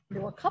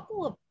 There were a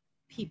couple of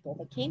people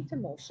that came to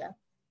Moshe.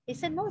 They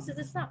said, Moses,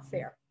 it's not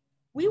fair.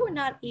 We were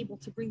not able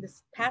to bring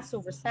this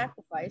Passover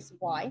sacrifice.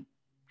 Why?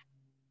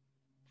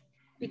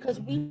 Because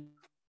we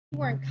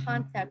were in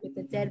contact with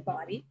the dead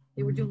body.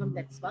 They were doing a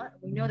mitzvah.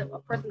 We know that a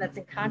person that's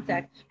in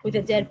contact with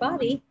a dead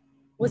body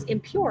was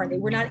impure. They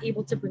were not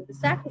able to bring the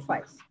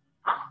sacrifice.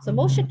 So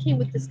Moshe came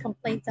with this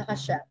complaint to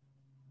Hashem.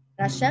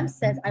 And Hashem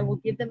says, I will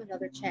give them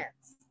another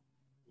chance.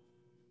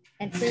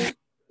 And 3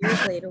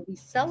 years later, we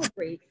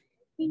celebrate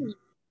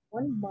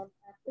 1 month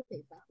after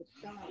Pesach,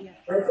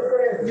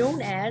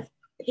 known as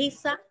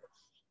Pesach,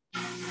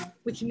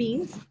 which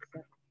means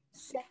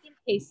second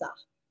Pesach.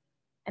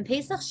 And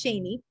Pesach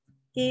Sheni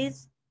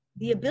is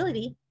the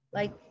ability,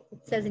 like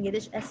it says in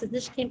Yiddish, es ist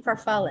nicht kein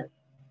verfallen.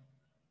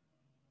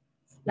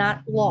 It's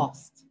not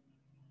lost.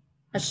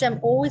 Hashem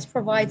always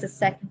provides a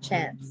second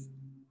chance.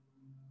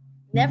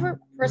 Never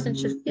a person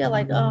should feel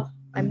like, oh,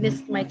 I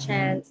missed my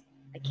chance.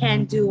 I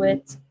can't do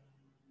it.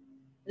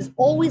 There's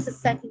always a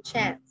second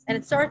chance. And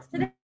it starts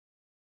today.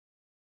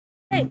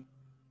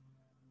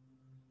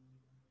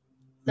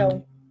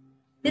 So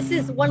this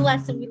is one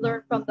lesson we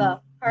learned from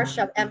the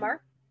Parshat of Emor.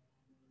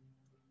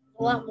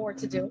 A lot more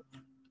to do.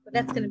 But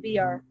that's going to be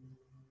our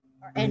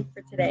end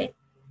for today.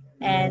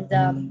 And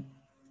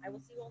I will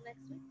see you all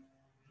next week.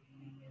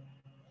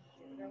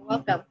 You're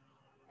welcome.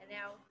 And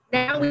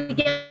now we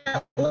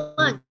get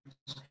lunch.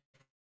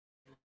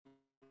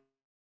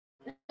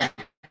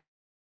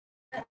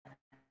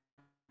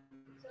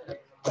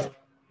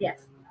 Yes.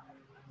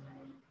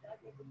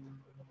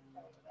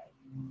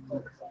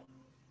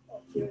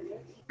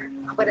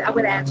 I'm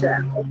gonna answer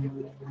that.